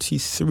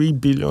 $23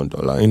 billion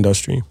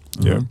industry.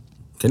 Yeah.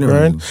 Can you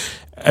imagine?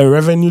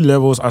 Revenue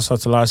levels as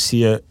of last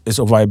year is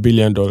over $1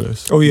 billion.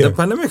 Oh yeah. The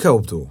pandemic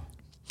helped too.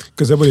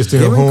 Because everybody's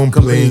staying at home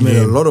playing. Made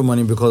a lot of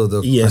money because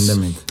of the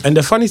pandemic. And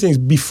the funny thing is,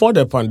 before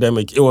the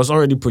pandemic, it was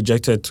already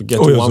projected to get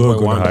to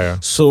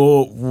 1.1.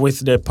 So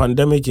with the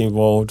pandemic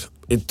involved,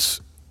 it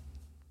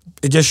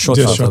just shot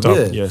up.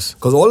 Yeah. Yes.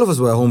 Because all of us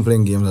were at home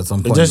playing games at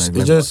some point.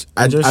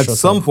 At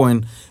some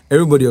point,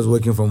 everybody was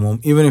working from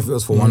home, even if it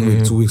was for 1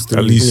 week, 2 weeks, 3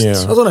 at weeks. least. Yeah.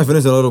 That's when I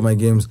finished a lot of my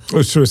games.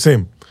 Oh, sure,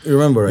 same. You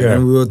remember, right? Yeah.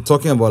 And we were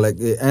talking about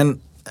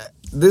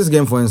this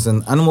game, for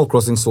instance, Animal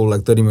Crossing sold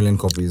like 30 million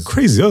copies.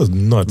 Crazy, that was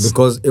nuts.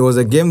 Because it was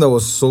a game that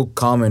was so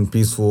calm and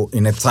peaceful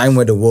in a time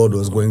where the world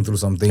was going through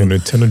something. And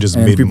Nintendo just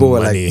made people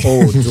money. were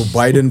like, oh, Joe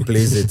Biden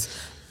plays it.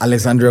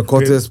 Alexandria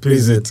Cortez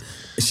plays it.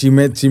 She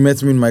met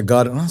me in my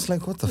garden. And I was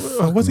like, what the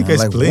fuck? What's you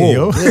guys playing,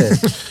 yo? Yeah.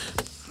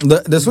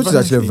 The Switch is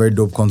actually a very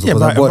dope console.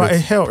 Yeah, but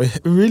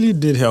it really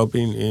did help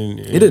during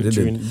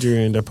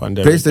the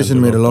pandemic. PlayStation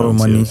made a lot of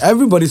money. Yes.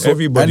 Everybody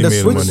made the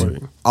Switch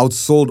money.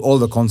 outsold all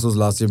the consoles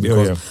last year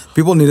because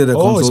people needed a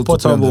console it's to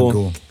play on the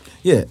portable. go.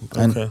 Yeah,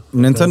 and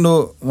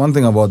Nintendo. One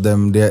thing about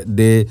them,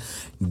 they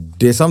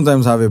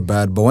sometimes have it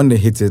bad, but when they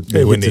hit it,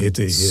 they hit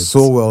it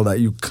so well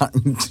that you can't.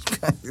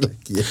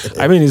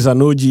 I mean, it's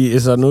an OG.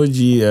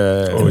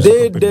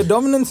 Their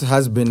dominance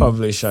has been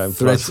publisher and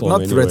platform.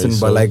 Not threatened,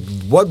 but like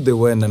what they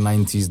were in the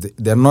 90s.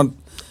 They're not.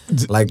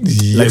 Like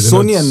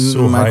Sony and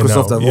so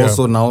Microsoft have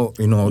also now,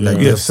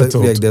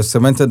 they've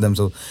cemented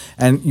themselves.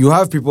 And you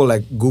have people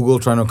like Google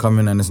trying to come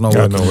in and it's not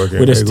working.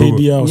 With a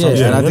Stadia or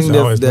something. And I think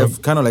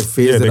they've kind of like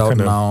phased it out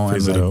now.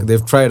 And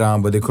they've tried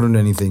out, but they couldn't do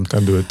anything.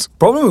 Can't do it.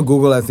 Problem with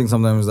Google, I think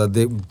sometimes, is that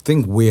they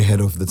think way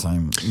ahead of the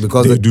time.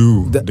 Because they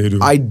do. The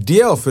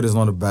idea of it is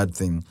not a bad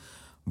thing.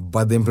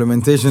 But the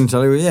implementation, it's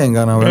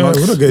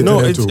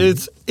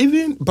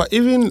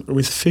even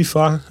with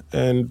FIFA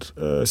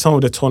and some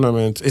of the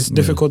tournaments, it's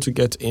difficult to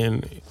get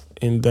in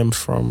them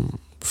from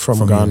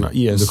Ghana.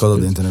 Yes, because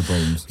of the internet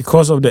problems.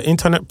 Because of the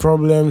internet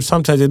problems,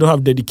 sometimes they don't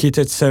have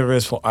dedicated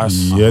servers for us.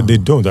 Yeah, they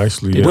don't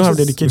actually. They don't have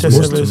dedicated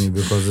servers to me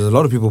because there's a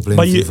lot of people playing.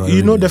 But FIFA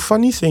you know, the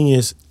funny thing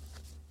is,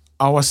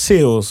 our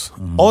sales,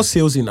 all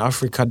sales in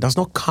Africa, does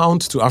not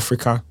count to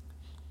Africa.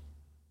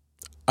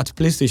 At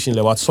PlayStation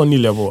level, at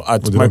Sony level,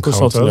 at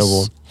Microsoft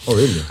level. Oh,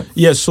 really?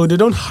 Yes, so they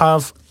don't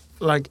have,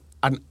 like,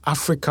 an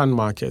African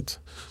market.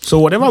 So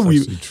whatever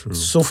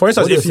so for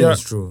instance, if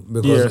it's true,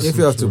 because if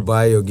you have to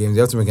buy your games,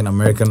 you have to make an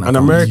American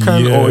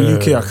or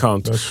UK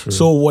account.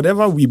 So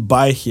whatever we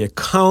buy here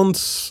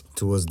counts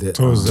towards there.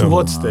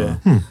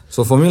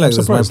 So for me, like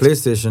this, my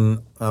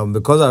PlayStation,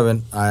 because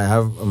I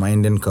have my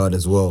Indian card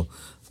as well.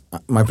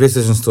 My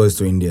PlayStation store is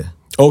to India.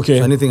 Okay.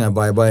 So anything I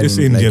buy it's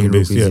Indian like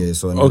based. Yeah.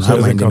 So I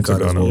have my Indian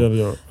card as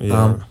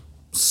well.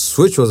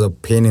 Switch was a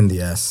pain in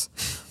the ass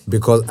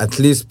because at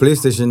least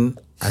PlayStation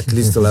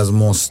still has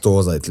more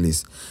stores at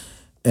least.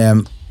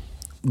 The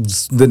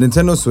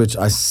Nintendo Switch,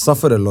 I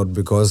suffered a lot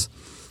because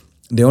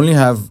they only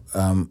have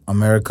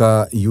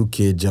America,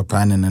 UK,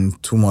 Japan, and then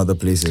 2 more other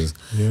places.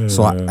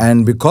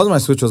 And because my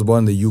Switch was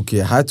born in the UK,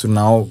 I had to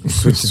now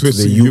switch to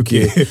the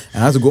UK.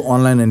 And I had to go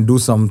online and do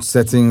some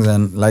settings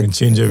and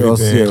change everything.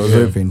 It was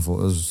very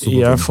painful. It was super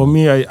painful. For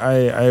me,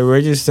 I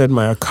registered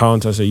my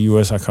account as a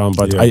US account,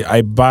 but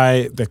I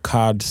buy the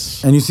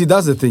cards. And you see,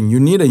 that's the thing. You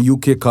need a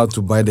UK card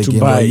to buy the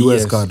game, or a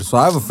US card. So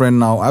I have a friend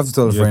now. I have to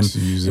tell a friend,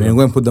 and then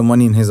go and put the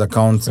money in his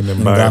account in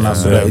Ghana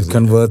so that it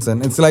converts.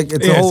 And it's like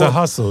it's a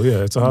hustle.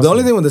 Yeah, it's a hustle. The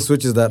only thing with the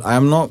Switch is that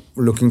I'm not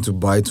looking to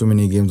buy too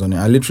many games on it.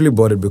 I literally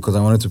bought it because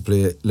I wanted to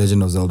play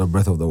Legend of Zelda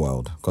Breath of the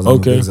Wild because I'm a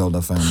big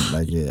Zelda fan.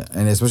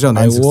 And especially on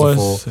the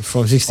N64.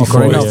 From 64.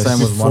 Ocarina of Time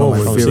was one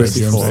of my favorite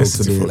games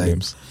today.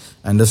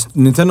 And the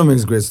Nintendo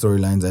makes great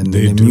storylines and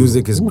the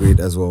music is great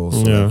as well.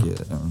 So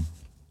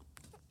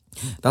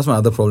that's my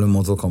other problem in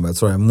Mortal Kombat.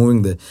 Sorry, I'm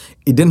moving there.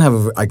 It didn't have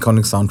an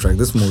iconic soundtrack,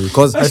 this movie.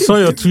 Because I saw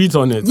your tweet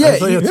on it. Yeah,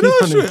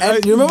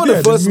 and you remember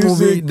the first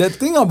movie? The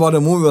thing about the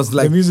movie was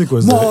like, the music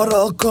was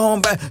Mortal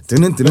Kombat.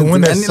 And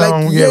when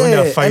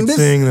they're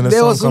fighting, and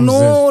there was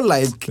no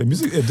like the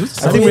music.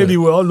 I think maybe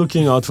we're all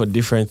looking out for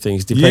different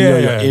things depending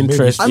on your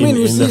interest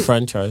in the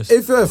franchise.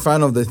 If you're a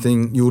fan of the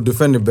thing, you will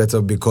defend it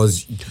better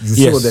because you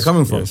see what they're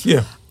coming from.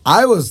 Yeah.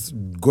 I was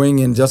going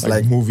in just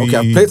like okay,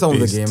 I played some of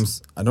the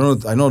games. I know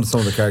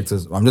some of the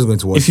characters. I'm just going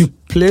to watch. If you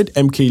played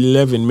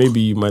MK11,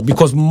 maybe you might,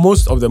 because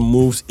most of the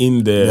moves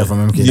in there. Yeah,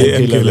 from MK11. Yeah,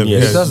 MK11.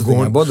 Yes. That's the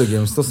thing. I bought the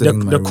game. Still sitting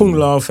in my the room. Kung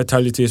Lao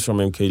fatality is from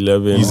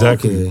MK11.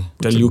 Exactly.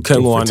 The Liu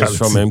Kang one is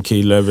from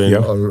MK11.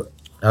 Yeah.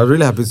 I was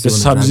really happy to see the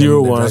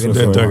Sub-Zero ones from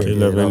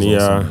MK11.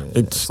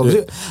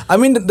 Yeah. I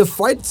mean, the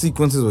fight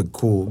sequences were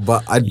cool,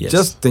 but I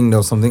just think there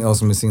was something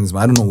else missing in this.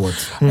 I don't know what.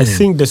 I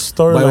think the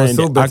storyline,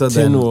 the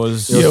acting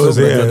was... It was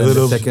better than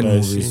the second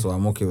movie, so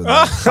I'm okay with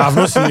that. I've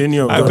not seen any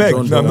of them.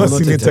 I've not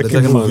seen the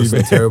second movie. It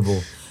was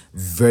terrible.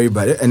 Very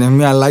bad. And I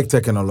mean, I like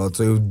Tekken a lot,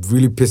 so it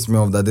really pissed me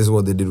off that this is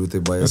what they did with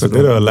it. But it's a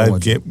better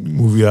live game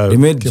movie. They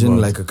made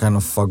Jin like a kind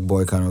of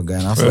fuckboy kind of guy,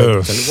 and I was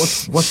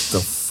like, what the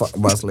fuck?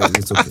 But I was like,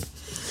 it's okay.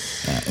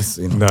 It's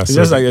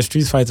just like a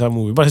Street Fighter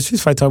movie, but a Street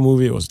Fighter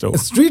movie was dope.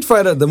 Street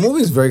Fighter, the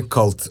movie is very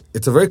cult.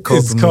 It's a very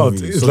cult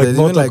movie. It's so like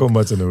Mortal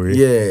Kombat in a way.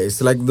 Yeah, it's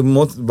like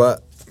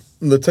but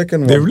the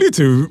Tekken one.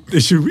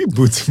 They should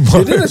reboot.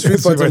 They did a Street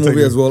Fighter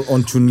movie as well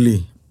on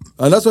Chun-Li.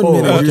 And that's what me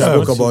and Andrew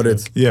spoke about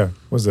it. Yeah.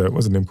 What's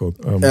the name called?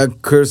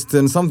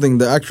 Kirsten something,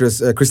 the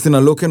actress. Christina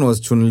Loken was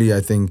Chun-Li,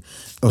 I think.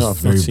 It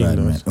was very bad,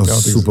 man. It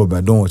was super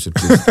bad. Don't watch it,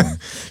 please.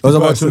 It was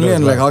about Chun-Li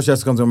and like how she has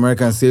to come to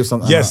America and save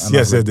something. Yes,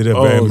 they did a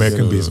very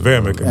American beast. Very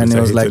American beast. And it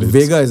was like,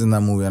 Vega is in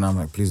that movie and I'm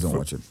like, please don't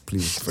watch it.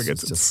 Please.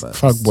 Forget it. Just bad.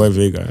 Fuck boy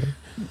Vega.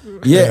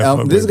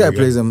 Yeah, this guy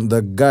plays him.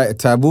 The guy,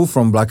 Taboo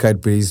from Black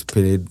Eyed Peas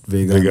played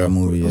Vega in the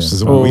movie. Which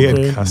is a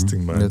weird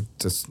casting, man.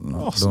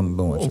 Don't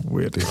watch it.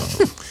 Weird.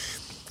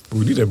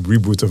 We need a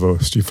reboot of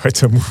a Street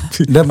Fighter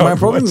movie. My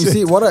problem, you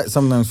see, what I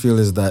sometimes feel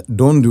is that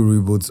don't do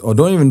reboots or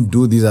don't even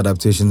do these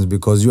adaptations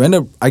because you end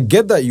up... I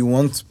get that you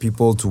want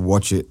people to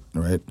watch it,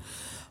 right?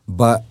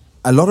 But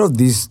a lot of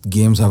these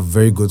games have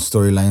very good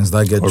storylines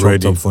that get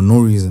chopped up for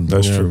no reason.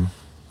 That's true.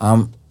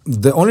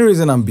 The only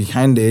reason I'm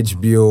behind the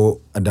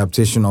HBO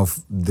adaptation of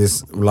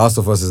this Last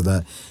of Us is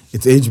that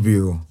it's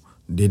HBO.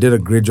 They did a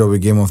great job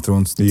with Game of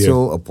Thrones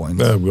till a point.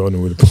 We all know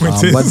where the point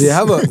is. But they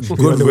have a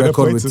good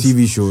record with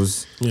TV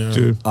shows. Yeah.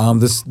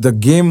 The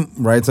game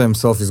writer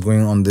himself is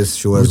going on this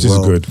show as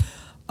well. Which is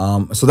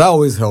good. So that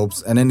always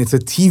helps. And then it's a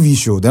TV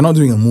show. They're not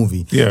doing a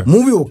movie. Yeah.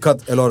 Movie will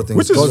cut a lot of things.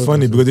 Which is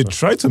funny because they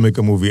tried to make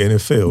a movie and it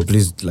failed.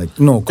 Please,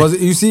 no.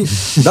 Because you see,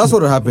 that's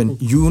what will happen.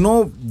 You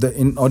know, the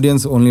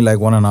audience only like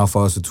 1.5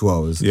 hours to 2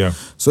 hours. Yeah.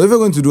 So if you're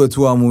going to do a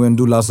 2-hour movie and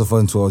do Last of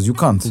Us in 2 hours, you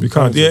can't. You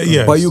can't.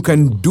 Yeah. But you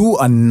can do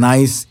a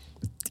nice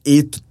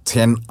 8 to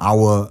 10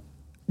 hour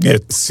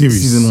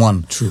series season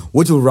 1, true,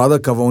 which will rather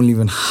cover only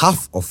even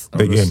half of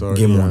the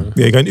game 1.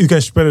 Yeah, you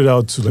can spread it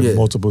out to like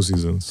multiple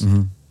seasons.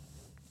 Mm-hmm.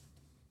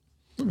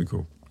 That'd be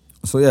cool.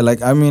 So yeah,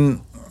 like I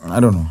mean, I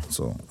don't know.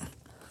 So,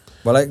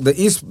 but like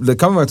the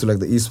coming back to like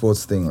the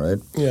esports thing, right?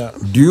 Yeah.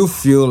 Do you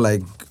feel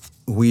like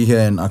we here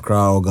in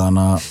Accra or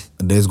Ghana,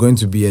 there's going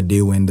to be a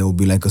day when there will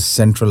be like a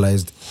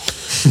centralized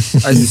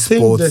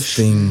esports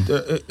thing?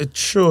 It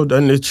should,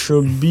 and it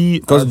should be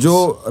because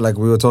Joe, like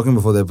we were talking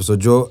before the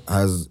episode,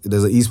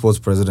 there's an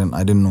esports president.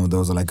 I didn't know there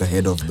was like a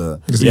head of the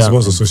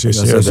esports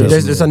association.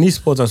 There's an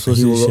esports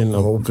association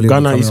of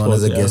Ghana esports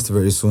as a guest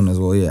very soon as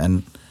well. Yeah,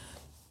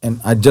 and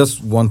I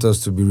just want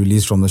us to be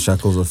released from the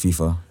shackles of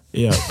FIFA.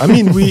 Yeah, I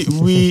mean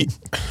we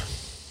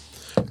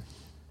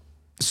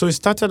So it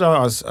started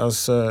out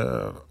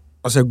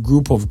as a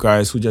group of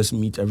guys who just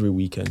meet every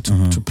weekend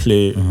to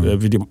play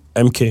video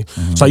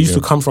MK. So I used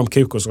to come from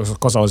Cape Coast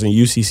because I was in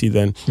UCC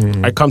then.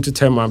 I come to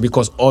Tema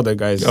because all the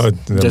guys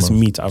just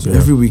meet up. So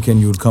every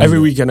weekend you would come? Every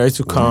weekend I used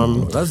to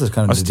come. That's the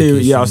kind of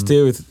I'll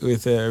stay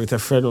with a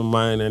friend of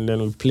mine, and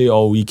then we play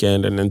all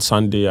weekend, and then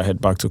Sunday I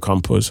head back to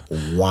campus.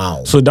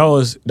 Wow. So that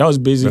was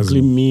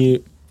basically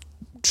me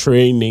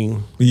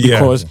training,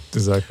 because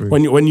exactly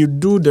when you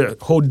do the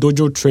whole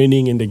dojo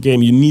training in the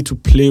game, you need to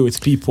play with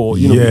people,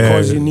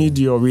 because you need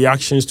your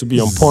reactions to be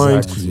on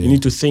point. You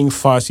need to think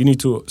fast.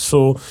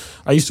 So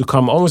I used to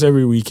come almost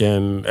every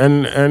weekend,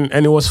 and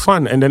it was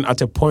fun. And then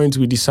at a point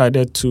we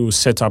decided to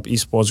set up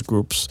esports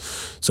groups.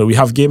 So we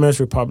have Gamers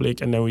Republic,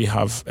 and then we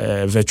have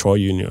Virtual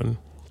Union.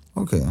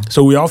 Okay.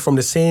 So we are from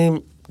the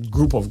same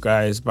group of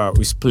guys, but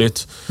we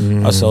split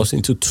ourselves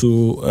into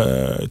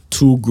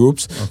two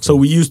groups. Okay. So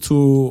we used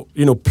to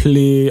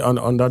play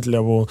on that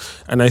level,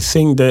 and I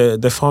think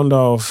the founder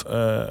of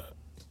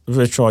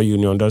Virtual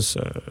Union, that's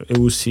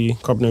Ewusi,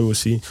 Kobna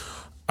Ewusi,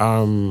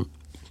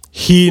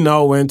 he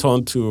now went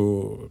on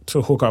to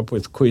hook up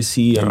with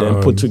Kwesi and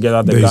then put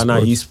together the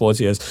Ghana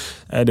esports. Yes,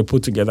 they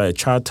put together a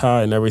charter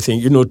and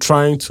everything.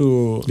 Trying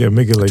to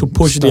make it to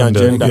push the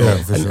agenda.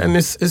 Yeah, and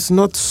it's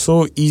not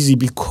so easy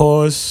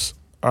because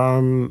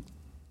one,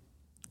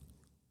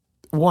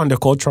 the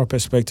cultural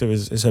perspective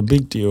is a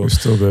big deal. It's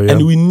still there, and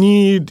you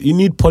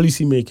need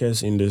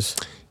policymakers in this.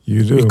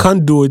 You do. You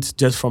can't do it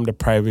just from the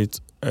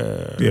private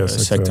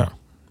sector.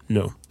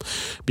 No,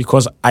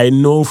 because I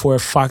know for a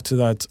fact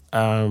that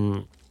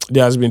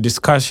there has been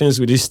discussions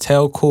with these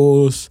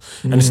telcos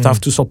and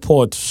stuff to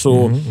support.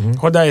 So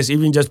whether it's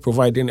even just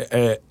providing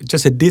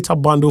just a data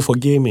bundle for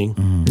gaming.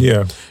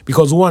 Yeah.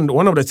 Because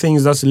one of the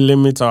things that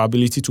limits our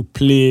ability to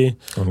play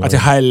online at a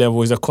high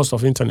level is the cost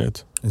of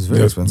internet. It's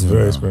very expensive.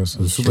 Very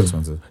expensive. It's super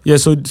expensive. Yeah,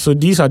 so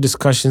these are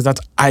discussions that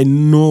I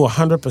know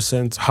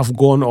 100% have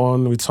gone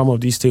on with some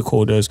of these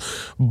stakeholders,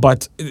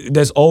 but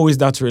there's always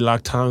that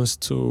reluctance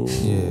to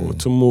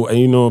move,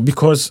 and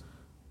because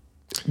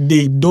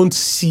they don't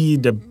see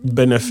the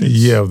benefits.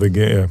 Yeah, of the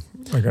game.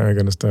 Yeah, I can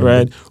understand.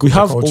 Right, we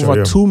have culture,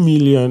 over 2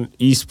 million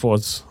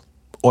esports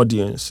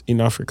audience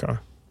in Africa.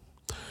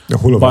 The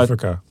whole of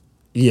Africa.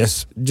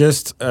 Yes,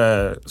 just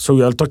so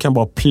we are talking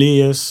about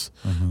players.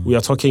 We're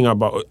not talking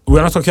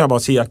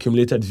about say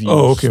accumulated views.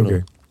 Oh,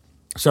 okay.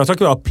 So we're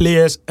talking about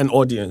players and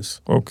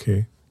audience.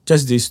 Okay,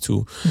 just these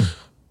two,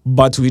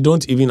 but we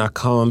don't even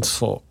account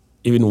for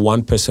even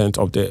 1%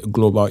 of the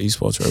global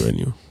esports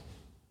revenue.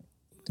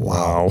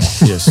 Wow.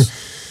 Yes.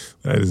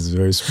 That is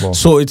very small.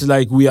 So it's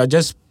like we are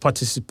just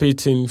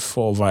participating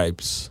for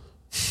vibes.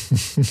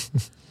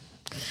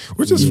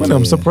 Which is funny.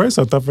 I'm surprised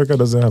South Africa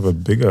doesn't have a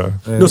bigger.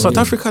 No, South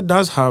Africa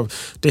does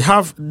have. They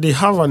have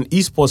an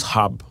esports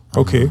hub.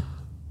 Okay.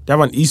 They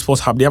have an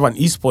esports hub. They have an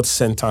esports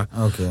center.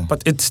 Okay.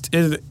 But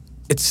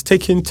it's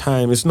taking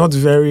time. It's not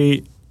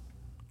a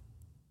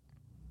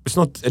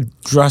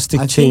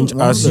drastic change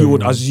as you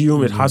would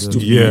assume it has to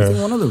be. I think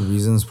one of the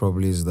reasons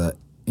probably is that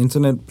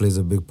internet plays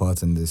a big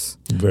part in this.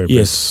 Very big.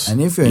 Yes.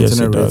 And if your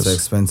internet rates are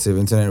expensive,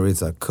 internet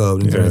rates are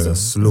curbed, internet rates are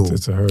slow.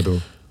 It's a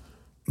hurdle.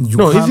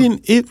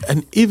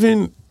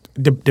 Even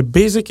the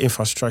basic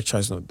infrastructure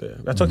is not there.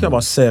 We're talking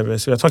about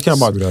service. We're talking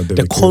about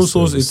the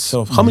consoles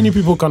itself. How many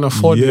people can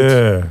afford it?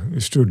 Yeah,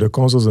 it's true. The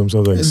consoles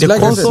themselves are expensive.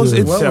 Like consoles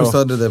itself. When we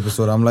started the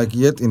episode, I'm like,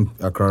 yet in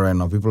Accra right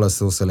now, people are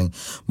still selling.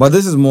 But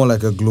this is more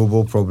like a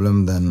global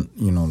problem than,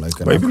 like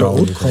an Accra. But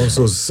even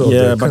consoles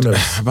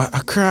but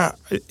Accra,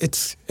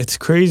 it's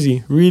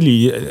crazy.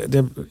 Really,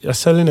 they're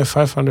selling a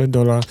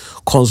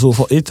 $500 console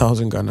for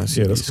 8,000 Ghana cedis.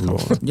 Yeah, that's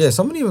cool. Yeah,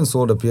 somebody even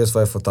sold a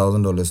PS5 for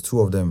 $1,000, 2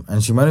 of them,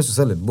 and she managed to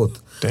sell it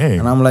both. Dang.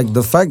 And I'm like,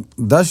 the fact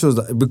that shows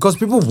that because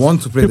people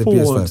want to play the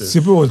PS5.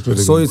 People want to play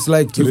the So it's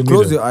like you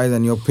close your eyes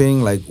and you're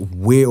paying like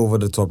way over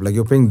the top. Like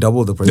you're paying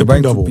double the price. You're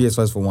buying 2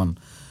 PS5s for 1.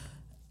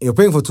 You're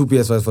paying for 2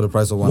 PS5s for the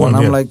price of 1. And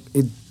I'm like,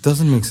 it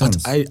doesn't make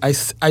sense.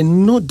 But I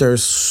know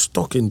there's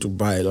stock in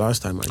Dubai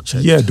last time I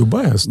checked. Yeah,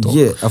 Dubai has stock.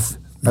 Yeah,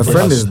 a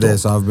friend is there,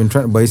 so I've been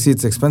trying. But you see,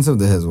 it's expensive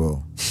there as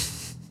well.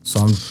 So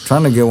I'm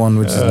trying to get one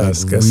which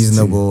is like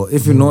reasonable.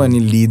 If you know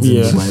any leads in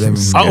Dubai, let me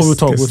know.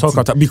 We'll talk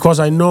about that. Because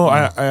I know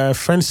a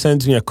friend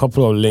sent me a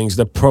couple of links.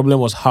 The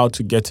problem was how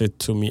to get it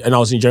to me. And I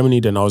was in Germany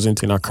then, I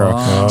wasn't in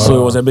Accra. So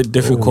it was a bit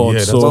difficult.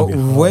 So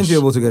weren't you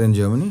able to get in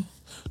Germany?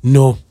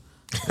 No.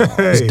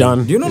 It's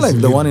done. Do you know like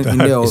the one in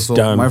India also?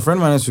 My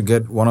friend managed to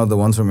get one of the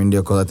ones from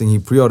India because I think he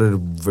pre-ordered it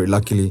very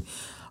luckily.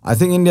 I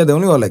think India, they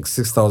only got like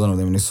 6,000 of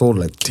them and they sold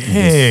like...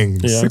 Dang,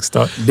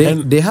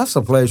 6,000. They have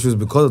supply issues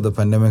because of the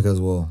pandemic as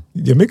well.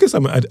 Yeah, because I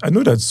know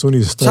that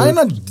Sony started...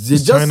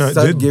 China,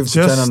 they gave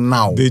to China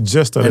now. They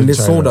just started. And they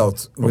sold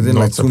out within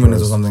like 2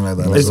 minutes or something like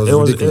that. Like,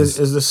 it's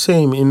the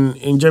same.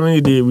 In Germany,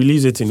 they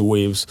release it in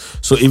waves.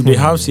 So if they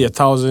have, say,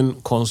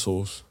 1,000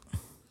 consoles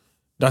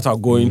that are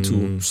going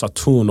to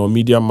Saturn or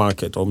Media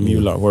Market or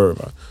Müller,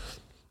 wherever...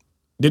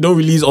 They don't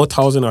release all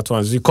 1,000 at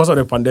once. Because of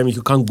the pandemic,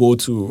 you can't go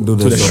to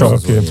the shop.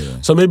 Okay.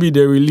 So maybe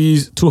they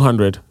release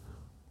 200.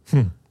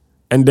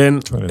 And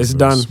then it's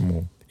done.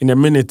 Small. in a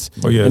minute.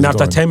 And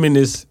after 10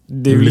 minutes,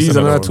 they release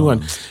another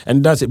 2,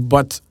 and that's it.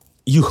 But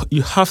you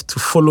have to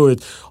follow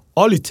it.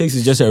 All it takes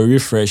is just a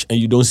refresh, and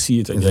you don't see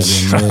it again.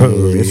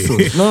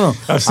 No.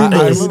 I've seen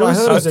I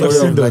heard a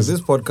story of like this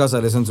podcast I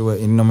listened to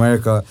in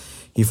America.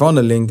 He found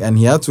a link and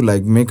he had to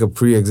like make a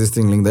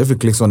pre-existing link that if he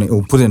clicks on it, it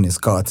will put it in his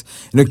cart.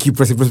 Keep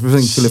pressing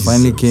until it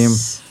finally came.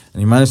 And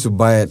he managed to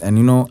buy it. And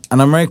in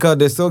America,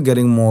 they're still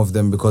getting more of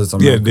them because it's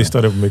America. Yeah, they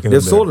started making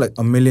They've sold like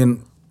 1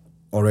 million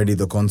already,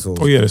 the consoles.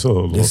 Oh, yeah, they sold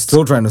a lot. They're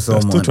still trying to sell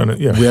more.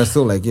 We are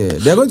still like,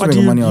 they're going to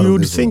make money out of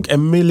this. You'd think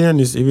 1 million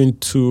is even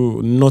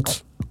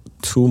not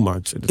too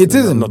much. It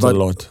isn't, not but a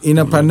lot. In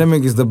a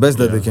pandemic, it's the best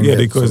that they can get.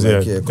 Because they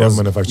have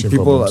manufacturing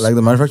people problems. like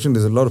the manufacturing,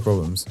 there's a lot of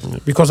problems.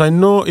 Because I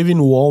know even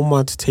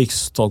Walmart takes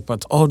stock,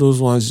 but all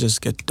those ones just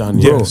get done.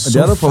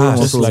 The other problem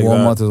also with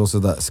Walmart is also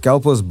that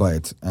scalpers buy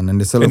it and then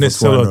they sell it for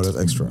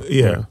 $200 extra.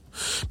 Yeah.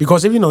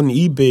 Because even on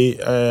eBay,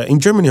 in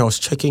Germany, I was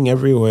checking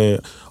everywhere.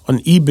 On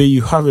eBay,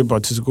 you have it,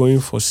 but it's going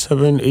for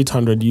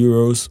 700-800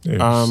 euros.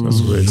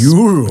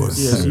 Euros?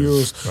 Yes,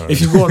 euros. Right. If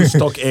you go on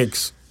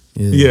StockX,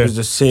 it's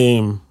the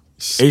same.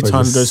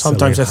 800,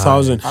 sometimes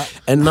 1,000,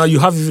 and now you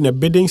have even a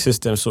bidding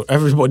system, so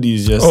everybody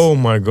is just. Oh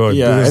my God!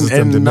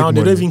 And now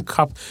they don't even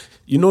cap.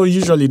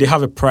 Usually they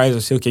have a price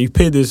and say, okay, you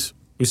pay this,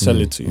 we sell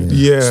it to you.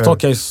 Yeah.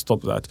 StockX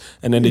stopped that,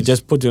 and then they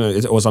just put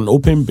it was an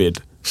open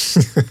bid.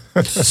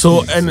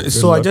 So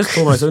I just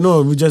told myself,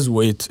 no, we just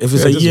wait. If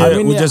it's a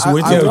year, we just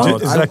wait it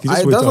out. Exactly.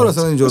 That's what I was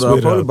telling Joe.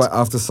 I'll probably buy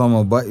after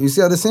summer. But you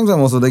see, at the same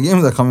time, also the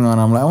games are coming on.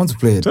 I'm like, I want to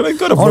play it. So I want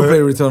to play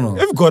Returnal.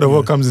 If God of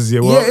War comes this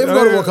year, if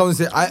God of War comes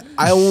this year,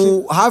 I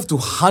will have to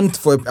hunt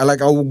for it.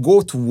 Like I will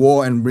go to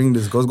war and bring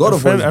this because God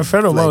of War. A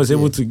friend of mine was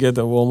able to get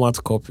a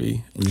Walmart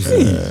copy.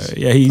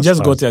 He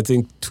just got it, I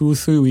think,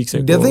 2-3 weeks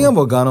ago. The thing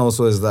about Ghana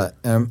also is that.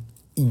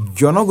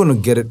 You're not going to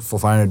get it for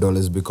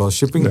 $500 because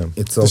shipping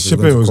itself is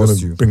going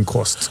to bring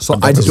cost. So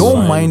I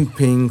don't mind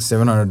paying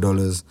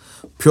 $700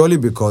 purely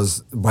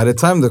because by the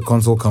time the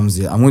console comes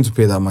here, I'm going to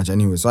pay that much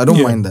anyway. So I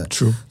don't mind that.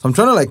 True. So I'm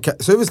trying to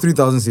so if it's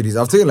 3,000 CDs,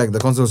 I'll take like the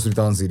console's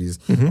 3,000 CDs.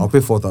 I'll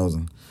pay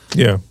 4,000.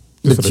 Yeah.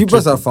 The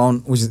cheapest I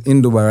found, which is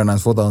in Dubai right now,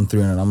 is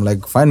 4,300. I'm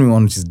like, find me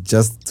one which is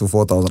just to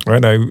 4,000. Right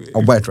now,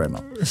 I'll buy it right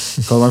now.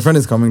 Because my friend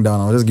is coming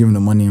down. I'll just give him the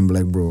money and be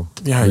like, bro.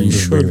 Yeah, you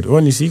should.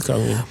 When is he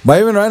coming? But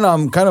even right now,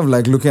 I'm kind of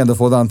like looking at the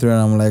 4,300 and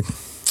I'm like,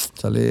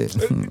 Charlie,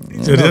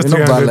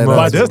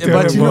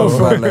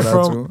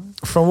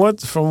 from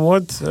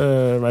what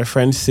my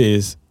friend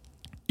says,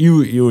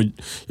 you'd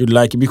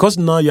like it because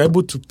now you're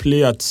able to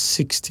play at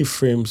 60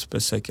 frames per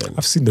second.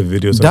 I've seen the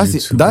videos.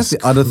 That's the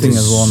other thing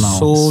as well now.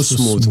 So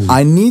smooth.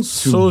 I need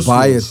to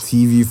buy a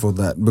TV for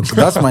that because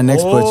that's my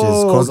next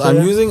purchase. Because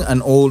I'm using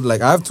an old,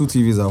 like I have 2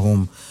 TVs at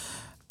home,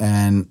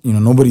 and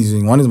nobody's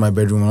using. One is my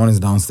bedroom, and one is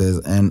downstairs,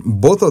 and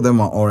both of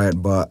them are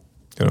alright, but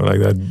like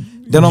that.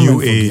 They're not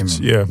new age,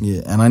 yeah.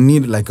 And I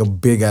need like a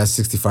big ass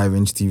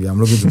 65-inch TV. I'm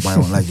looking to buy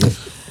one like it.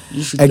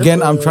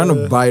 Again, I'm trying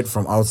to buy it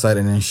from outside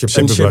and then ship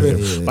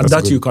it. But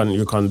that you can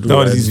do.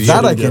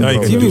 That I can.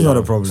 TV is not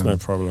a problem. It's not a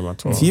problem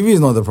at all. TV is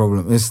not the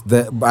problem. It's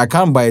I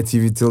can't buy a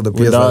TV till the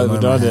PS5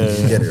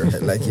 get it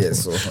right. Like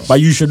so.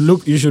 But you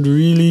should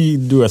really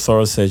do a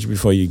thorough search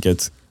before you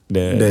get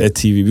the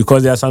TV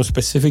because there are some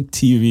specific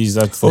TVs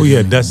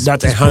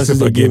that enhances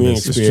the gaming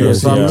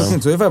experience. So I'm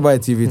looking. So if I buy a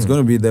TV, it's going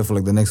to be there for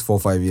like the next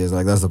 4-5 years.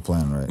 Like that's the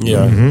plan, right?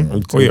 Yeah.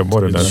 More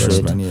than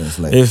that.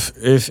 Like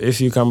if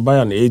you can buy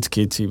an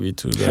 8K TV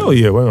too, then hell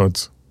yeah, why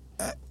not?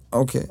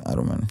 Okay, I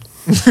don't mind.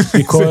 Because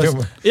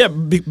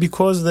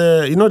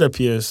the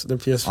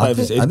PS5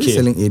 is 8K. Are they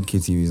selling 8K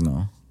TVs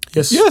now?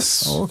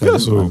 Yes. Oh, okay.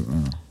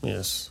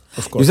 Yes.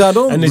 Of course.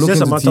 And it's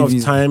just a matter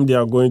of time they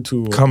are going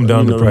to come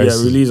down the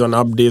price. Release an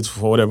update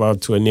for whatever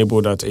to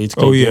enable that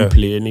 8K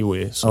gameplay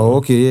anyway.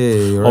 So.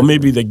 You're right. Or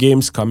maybe the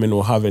games coming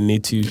will have a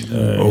native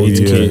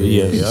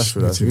 8K. That's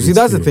true. You see,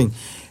 that's the thing.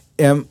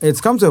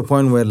 It's come to a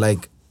point where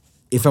like,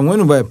 if I'm going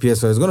to buy a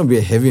PS5, it's going to be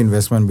a heavy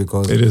investment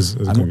because it is.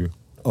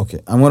 Okay,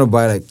 I'm going to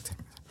buy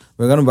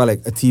we're going to buy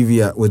like a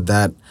TV with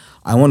that.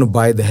 I want to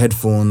buy the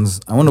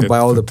headphones. I want to buy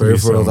all the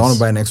peripherals. I want to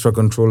buy an extra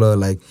controller.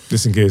 Like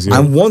just in case. I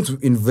want to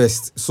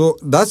invest. So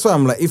that's why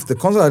I'm like, if the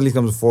console at least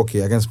comes to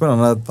 4K, I can spend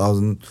another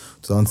 1,000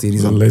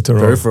 series on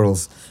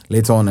peripherals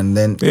later on, and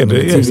then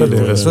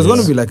TV. So it's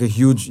going to be like a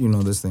huge,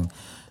 this thing.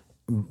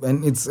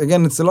 And it's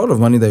a lot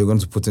of money that you're going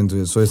to put into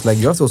it. So it's like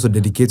you have to also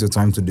dedicate your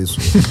time to this.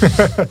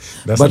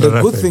 But the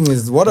good thing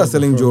is, what I was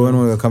telling Joe when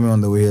we were coming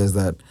on the way is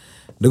that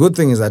the good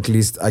thing is at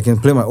least I can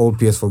play my old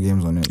PS4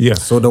 games on it. Yeah.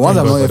 So the ones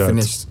I'm not yet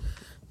finished.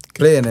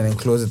 Play and then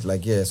close it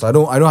so I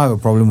don't have a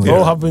problem with it.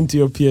 What happened to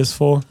your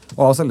PS4?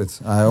 Oh, I'll sell it.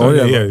 I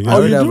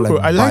already have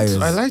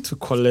I like to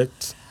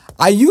collect.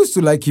 I used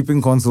to like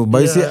keeping console,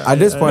 but you see, at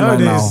this point right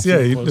now,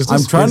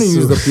 I'm trying to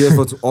use the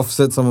PS4 to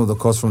offset some of the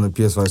costs from the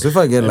PS5. So if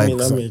I get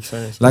that makes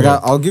sense.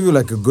 I'll give you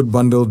like a good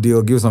bundle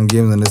deal, give some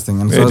games and this thing,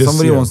 and so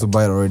somebody wants to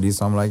buy it already.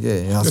 So I'm like,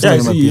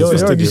 he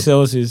already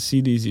sells his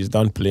CDs. He's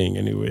done playing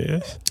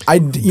anyway. I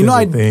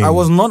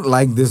was not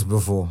like this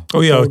before.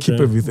 Oh yeah, I'll keep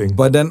everything.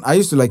 But then I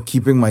used to like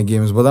keeping my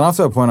games. But then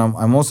after a point,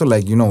 I'm also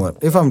like, you know what?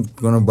 If I'm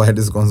gonna buy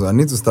this console, I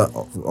need to start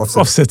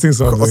offsetting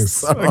some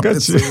things. I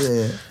got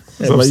you.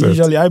 But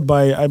usually I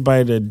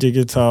buy the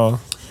digital.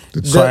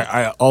 So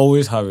I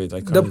always have it.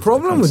 The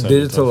problem with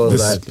digital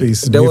was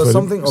that there was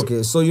something.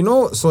 Okay, so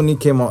Sony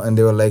came out and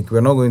they were like,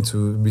 we're not going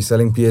to be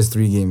selling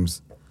PS3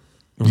 games.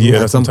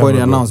 Yeah, at some point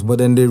they announced, but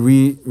then they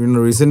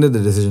rescinded the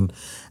decision,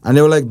 and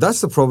they were like,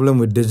 that's the problem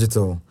with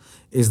digital,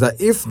 is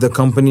that if the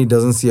company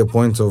doesn't see a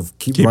point of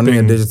keep running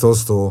a digital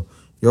store,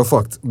 you're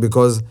fucked,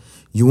 because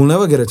you will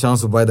never get a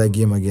chance to buy that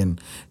game again.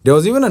 There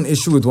was even an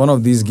issue with one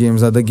of these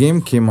games that the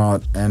game came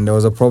out and there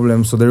was a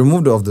problem, so they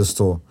removed it off the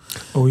store.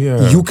 Oh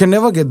yeah. You can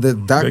never get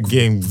that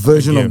game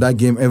version of that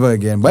game ever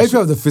again. But if you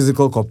have the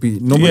physical copy,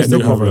 nobody's no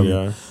problem.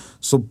 Yeah.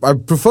 So I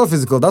prefer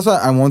physical. That's why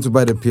I want to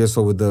buy the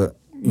PS4 with the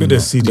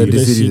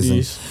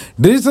CDs.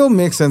 Digital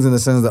makes sense in the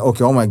sense that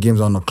all my games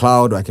are on the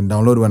cloud. I can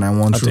download when I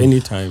want at any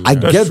time. I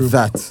get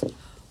that,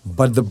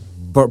 but the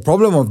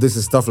problem of this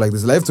is stuff like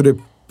this. Live today.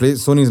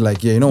 Sony's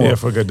like, you know what? Yeah,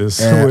 forget this.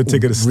 We'll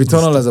take it.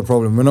 Returnal has a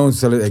problem. We're not going to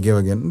sell it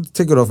again.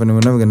 Take it off, and we're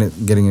never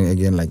getting it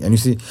again. And you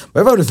see,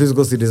 but if I have the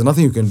physical CD, there's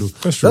nothing you can do.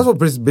 That's what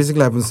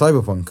basically happened.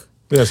 Cyberpunk.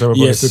 Yeah,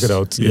 Cyberpunk took it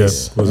out.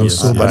 Yes.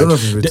 So bad. I don't know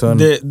if it's returned.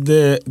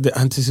 The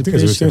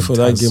anticipation for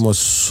that game was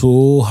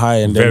so high,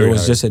 and then it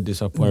was just a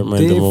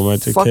disappointment the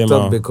moment it came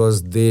out.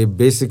 Because they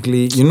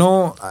basically,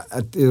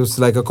 it was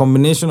like a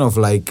combination of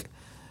like.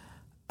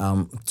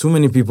 Too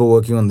many people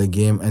working on the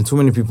game and too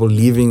many people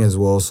leaving as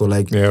well. So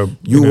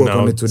you work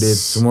on it today,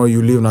 tomorrow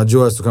you leave. Now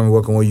Joe has to come and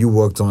work on what you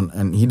worked on,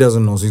 and he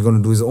doesn't know, so he's going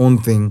to do his own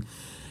thing.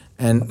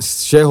 And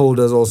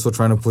shareholders also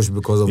trying to push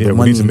because of the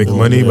money. We need to make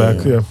money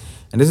back. Yeah.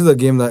 And this is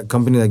the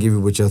company that gave you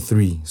Witcher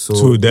 3.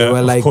 So they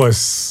were like, of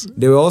course,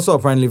 they were also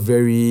apparently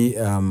very,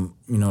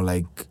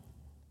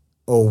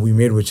 we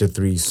made Witcher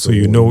 3. So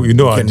you know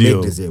our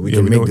deal. We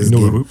can make this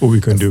game. What we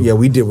can do. Yeah,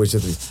 we did Witcher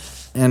 3.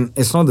 And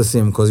it's not the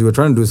same because you were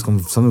trying to do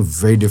something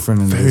very different.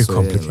 Very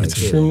complicated.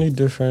 Extremely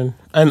different.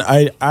 And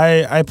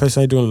I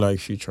personally don't like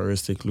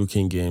futuristic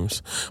looking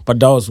games. But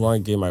that was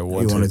one game I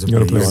wanted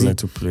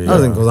to play. I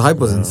think because the hype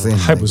was insane.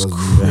 Hype was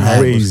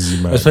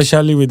crazy, man.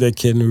 Especially with the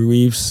Keanu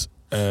Reeves.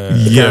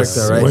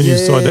 Yes, right? When you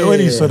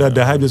saw that,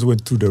 the hype just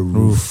went through the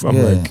roof. I'm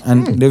like,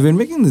 and they've been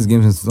making these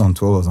games since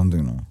 2012 or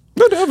something, no?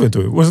 No, they haven't.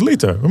 It was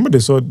later. Remember, they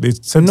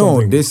said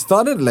something. They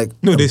started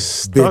they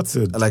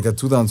started like a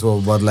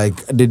 2012, but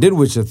like they did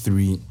Witcher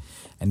 3,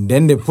 and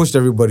then they pushed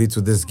everybody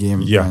to this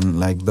game. Yeah, and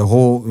like the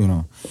whole,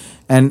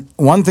 And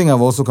one thing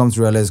I've also come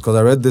to realize, because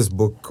I read this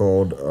book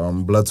called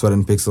Blood, Sweat,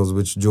 and Pixels,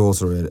 which Joe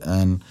also read,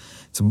 and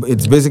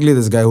it's basically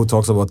this guy who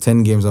talks about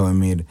 10 games that were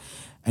made,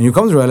 and you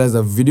come to realize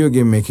that video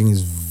game making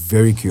is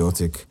very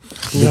chaotic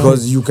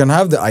because you can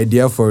have the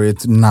idea for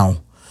it now.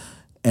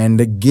 And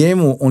the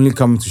game will only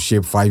come into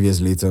shape 5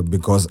 years later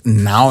because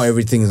now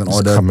everything is in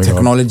order.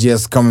 Technology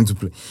has come into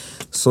play.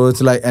 So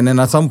it's like, and then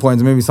at some point,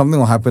 maybe something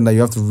will happen that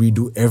you have to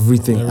redo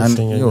everything.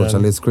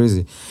 Charlie, it's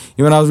crazy.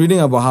 Even I was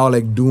reading about how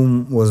like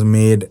Doom was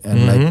made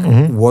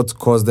and what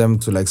caused them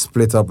to like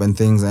split up and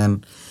things.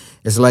 And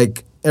it's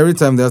like every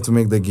time they have to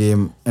make the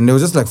game, and there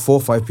was just like 4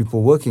 or 5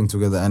 people working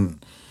together, and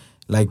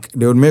like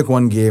they would make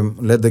one game,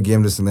 let the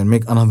game listen, then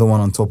make another one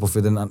on top of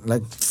it, and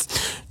like.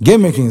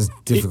 Game making is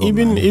difficult.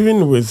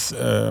 Even with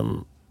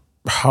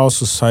how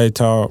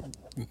societal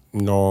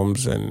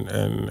norms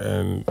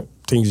and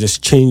things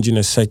just change in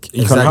a sec.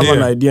 You can have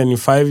an idea, and in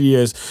 5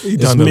 years,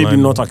 it's maybe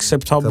not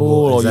acceptable,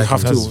 or you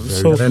have to.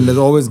 So then there's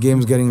always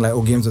games getting like,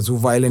 games are too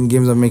violent,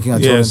 games are making.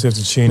 Yes, you have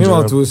to change.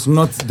 Meanwhile, it's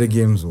not the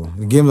games.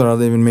 The games are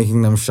even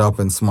making them sharp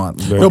and smart.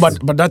 No,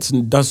 but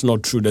that's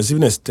not true. There's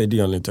even a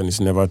study on it, and it's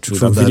never true.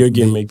 That video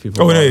game make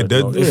people.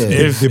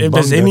 If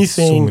there's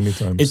anything,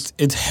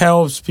 it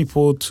helps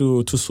people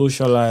to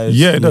socialize.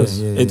 Yeah, it does.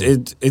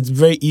 It's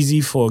very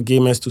easy for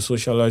gamers to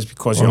socialize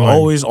because you're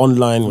always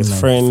online with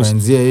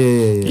friends.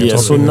 Yeah.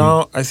 So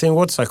now I think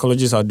what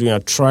psychologists are doing are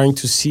trying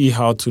to see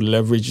how to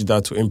leverage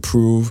that to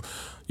improve,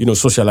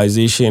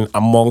 socialization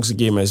amongst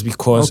gamers,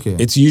 because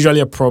it's usually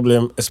a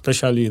problem,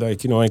 especially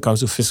like, when it comes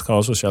to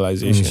physical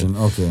socialization.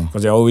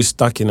 Because they're always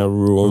stuck in a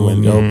room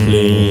and they're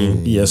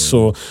playing. Yes.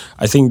 So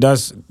I think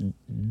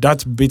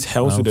that bit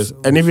helps with this.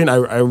 And even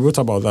I wrote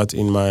about that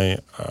in my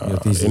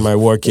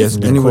work. Yes.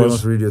 If anybody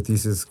wants to read your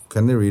thesis,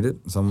 can they read it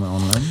somewhere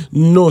online?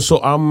 No. So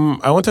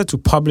I wanted to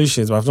publish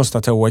it, but I've not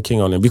started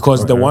working on it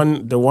because the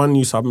one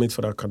you submit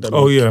for the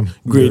academic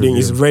grading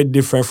is very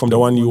different from the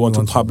one you want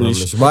to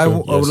publish. But I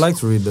would like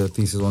to read the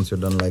thesis once you're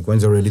done, like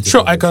once you're ready to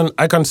publish.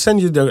 I can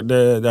send you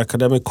the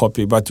academic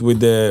copy, but with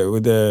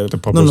the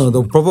published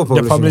the proper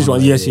publishing. The published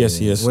one.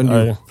 Yes. When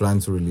do you plan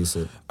to release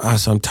it?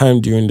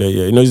 Sometime during the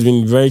year. It's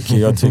been very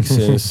chaotic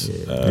since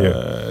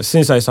since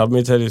since I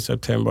submitted in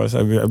September. It's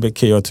a bit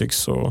chaotic,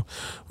 so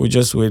we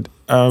just wait.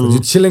 You're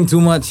chilling too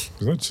much.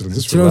 Not chilling,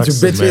 just chilling to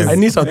bitches. I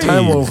need some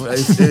time off.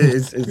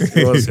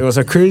 It was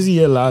a crazy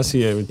year last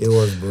year. It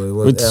was, bro. It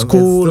was, with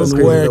school and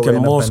work and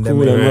more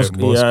school and more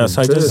school. Yeah,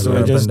 so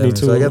I just need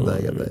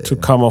to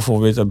come off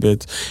of it a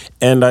bit.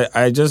 And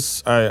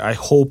I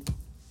hope.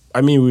 I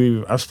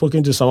mean, I've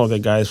spoken to some of the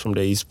guys from the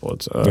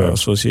esports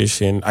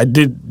association. I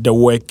did the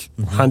work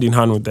hand in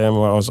hand with them.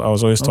 I was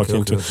always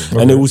talking to,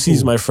 and Ewusi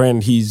is my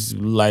friend. He's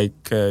like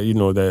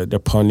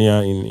the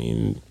pioneer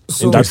in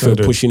that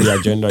field, pushing the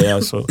agenda. Yeah,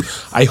 so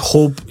I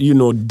hope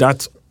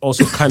that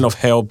also kind of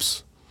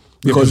helps.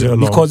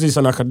 Because it's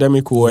an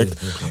academic work,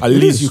 at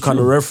least you can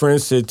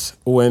reference it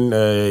when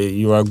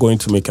you are going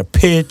to make a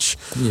pitch.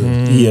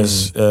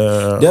 Yes.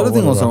 The other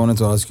thing also I wanted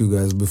to ask you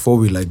guys before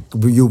we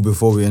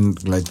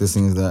end like this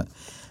thing is that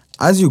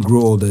as you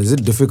grow older, is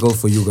it difficult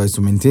for you guys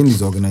to maintain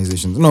these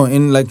organizations? No,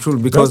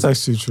 truly, because that's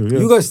actually true. Yeah.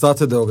 You guys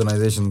started the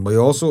organization, but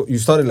you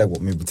started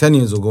maybe 10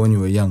 years ago when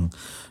you were young.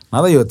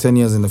 Now that you're 10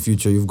 years in the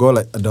future, you've got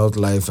like adult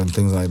life and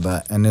things like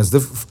that, and as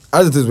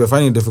it is, we're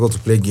finding it difficult to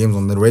play games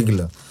on the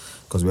regular.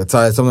 Because we're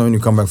tired. Sometimes when you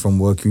come back from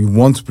work, you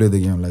want to play the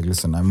game. Like,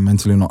 listen, I'm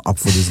mentally not up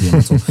for this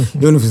game. So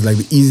even if it's like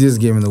the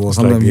easiest game in the world,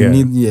 sometimes you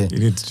need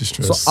to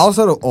distress. So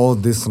outside of all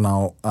this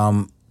now,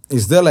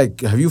 is there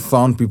have you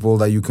found people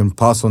that you can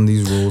pass on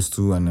these roles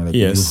to, and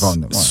yes. You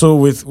found them? Right. So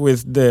with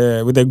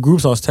the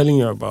groups I was telling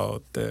you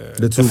about,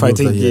 the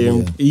fighting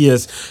game,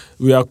 yes,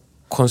 we are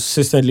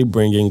consistently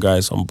bringing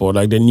guys on board,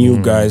 like the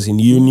new guys in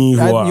uni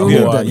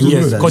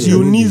because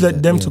you need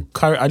them to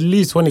carry, at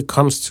least when it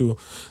comes to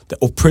the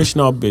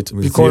operational bit,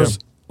 because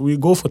we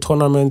go for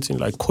tournaments in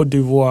like Cote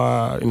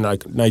d'Ivoire, in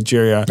like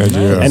Nigeria.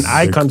 And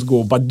I can't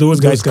go, but those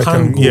guys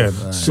can go.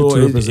 So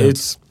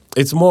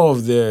it's more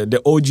of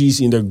the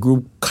OGs in the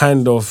group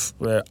kind of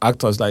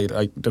act as like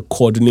the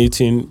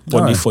coordinating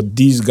body for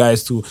these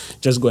guys to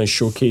just go and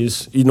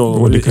showcase,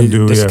 what they can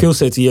do. The skill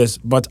set, yes.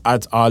 But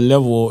at our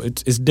level,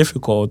 it's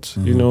difficult,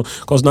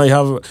 because now you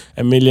have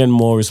a million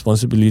more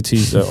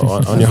responsibilities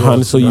on your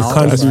hands, so you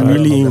can't be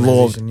really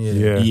involved.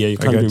 You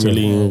can't be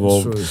really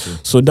involved.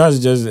 So that's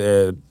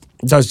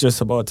just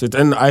about it,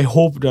 and I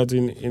hope that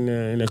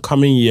in the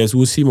coming years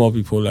we'll see more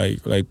people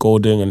like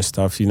Golden and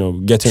stuff,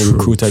 getting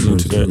recruited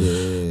into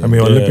the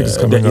Olympics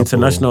coming the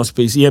international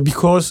space. Yeah,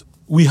 because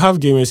we have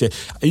gamers here.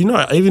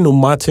 I even know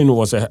Martin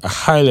was a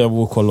high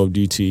level Call of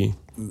Duty.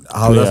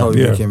 That's how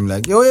he became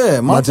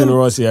Martin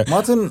Ross.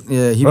 Martin,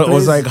 he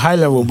was like high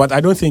level, but I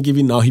don't think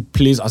even now he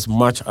plays as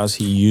much as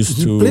he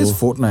used to. He plays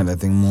Fortnite, I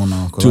think, more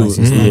now.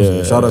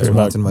 Shout out to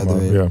Martin, by the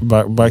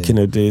way. Back in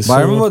the days. But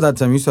I remember that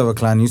time, used to have a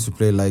clan, used to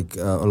play like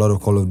a lot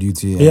of Call of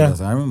Duty.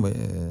 I remember.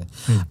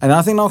 And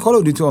I think now Call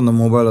of Duty on the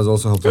mobile has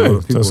also helped a lot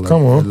of people.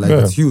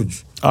 It's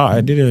huge.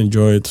 I didn't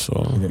enjoy it, so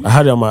I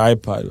had it on my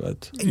iPad,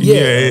 but but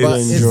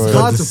it's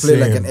hard to play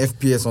like an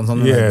FPS on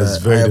something like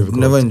that. I have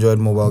never enjoyed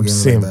mobile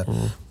games like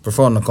that.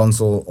 Prefer on a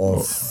console,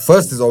 or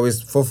first is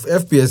always for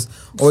FPS,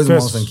 always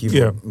mouse and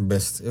keyboard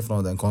best. If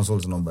not, then console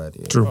is not bad.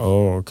 True.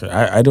 Oh, okay.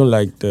 I don't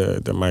like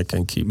the mic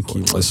and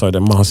keyboard. Sorry, the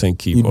mouse and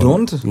keyboard. You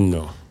don't?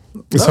 No.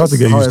 It's hard to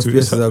get used to.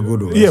 FPS are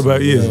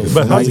good.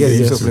 But I get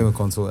used to playing with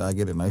console. I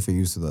get it. Now if you're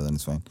used to that, then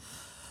it's fine.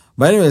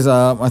 But anyways,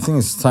 I think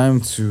it's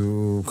time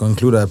to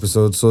conclude the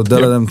episode. So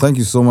Deladem, thank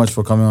you so much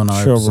for coming on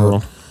our episode.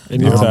 Bro.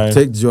 Anytime.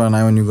 Take Joe and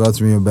I when you got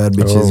to me, your bad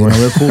bitches.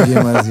 We're cool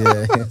gamers.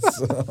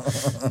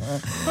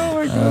 Oh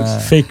my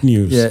God. Fake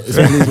news. Yeah.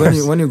 So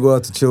please, when you go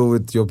out to chill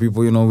with your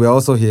people, we're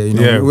also here.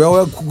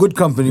 We're good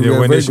company.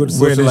 We're very good socializers.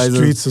 We're in the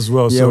streets as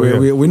well.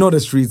 We know the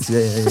streets. We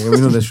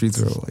know the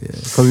streets, bro.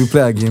 Because we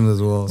play our games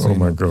as well. So,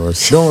 my God.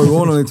 Don't worry, we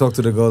won't only talk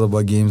to the girls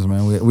about games,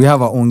 man. We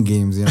have our own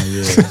games.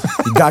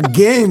 We got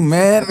game,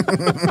 man.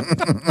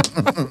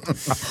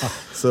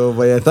 So,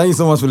 but thank you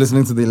so much for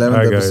listening to the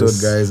 11th episode,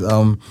 guys.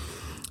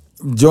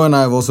 Joe and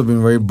I have also been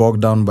very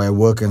bogged down by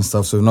work and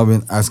stuff, so we've not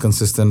been as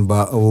consistent,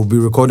 but we'll be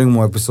recording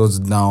more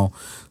episodes now,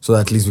 so that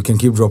at least we can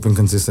keep dropping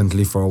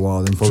consistently for a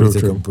while, then probably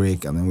take a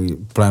break, and then we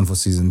plan for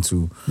season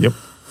 2. Yep.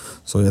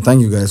 So thank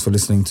you guys for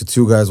listening to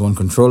 2 Guys, 1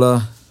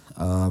 Controller.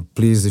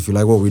 Please, if you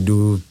like what we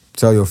do,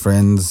 tell your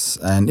friends,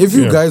 and if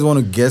you guys want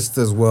to guest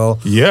as well,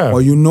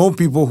 or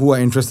people who are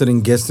interested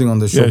in guesting on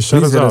the show,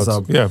 please hit us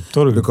up. Yeah,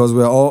 totally. Because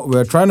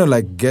we're trying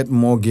to get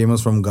more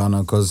gamers from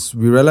Ghana, because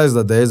we realize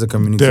that there is a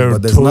community,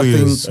 but there's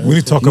nothing. We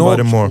need to talk about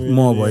it more.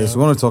 More about it. So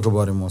we want to talk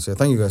about it more. So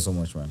thank you guys so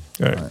much, man.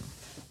 All right.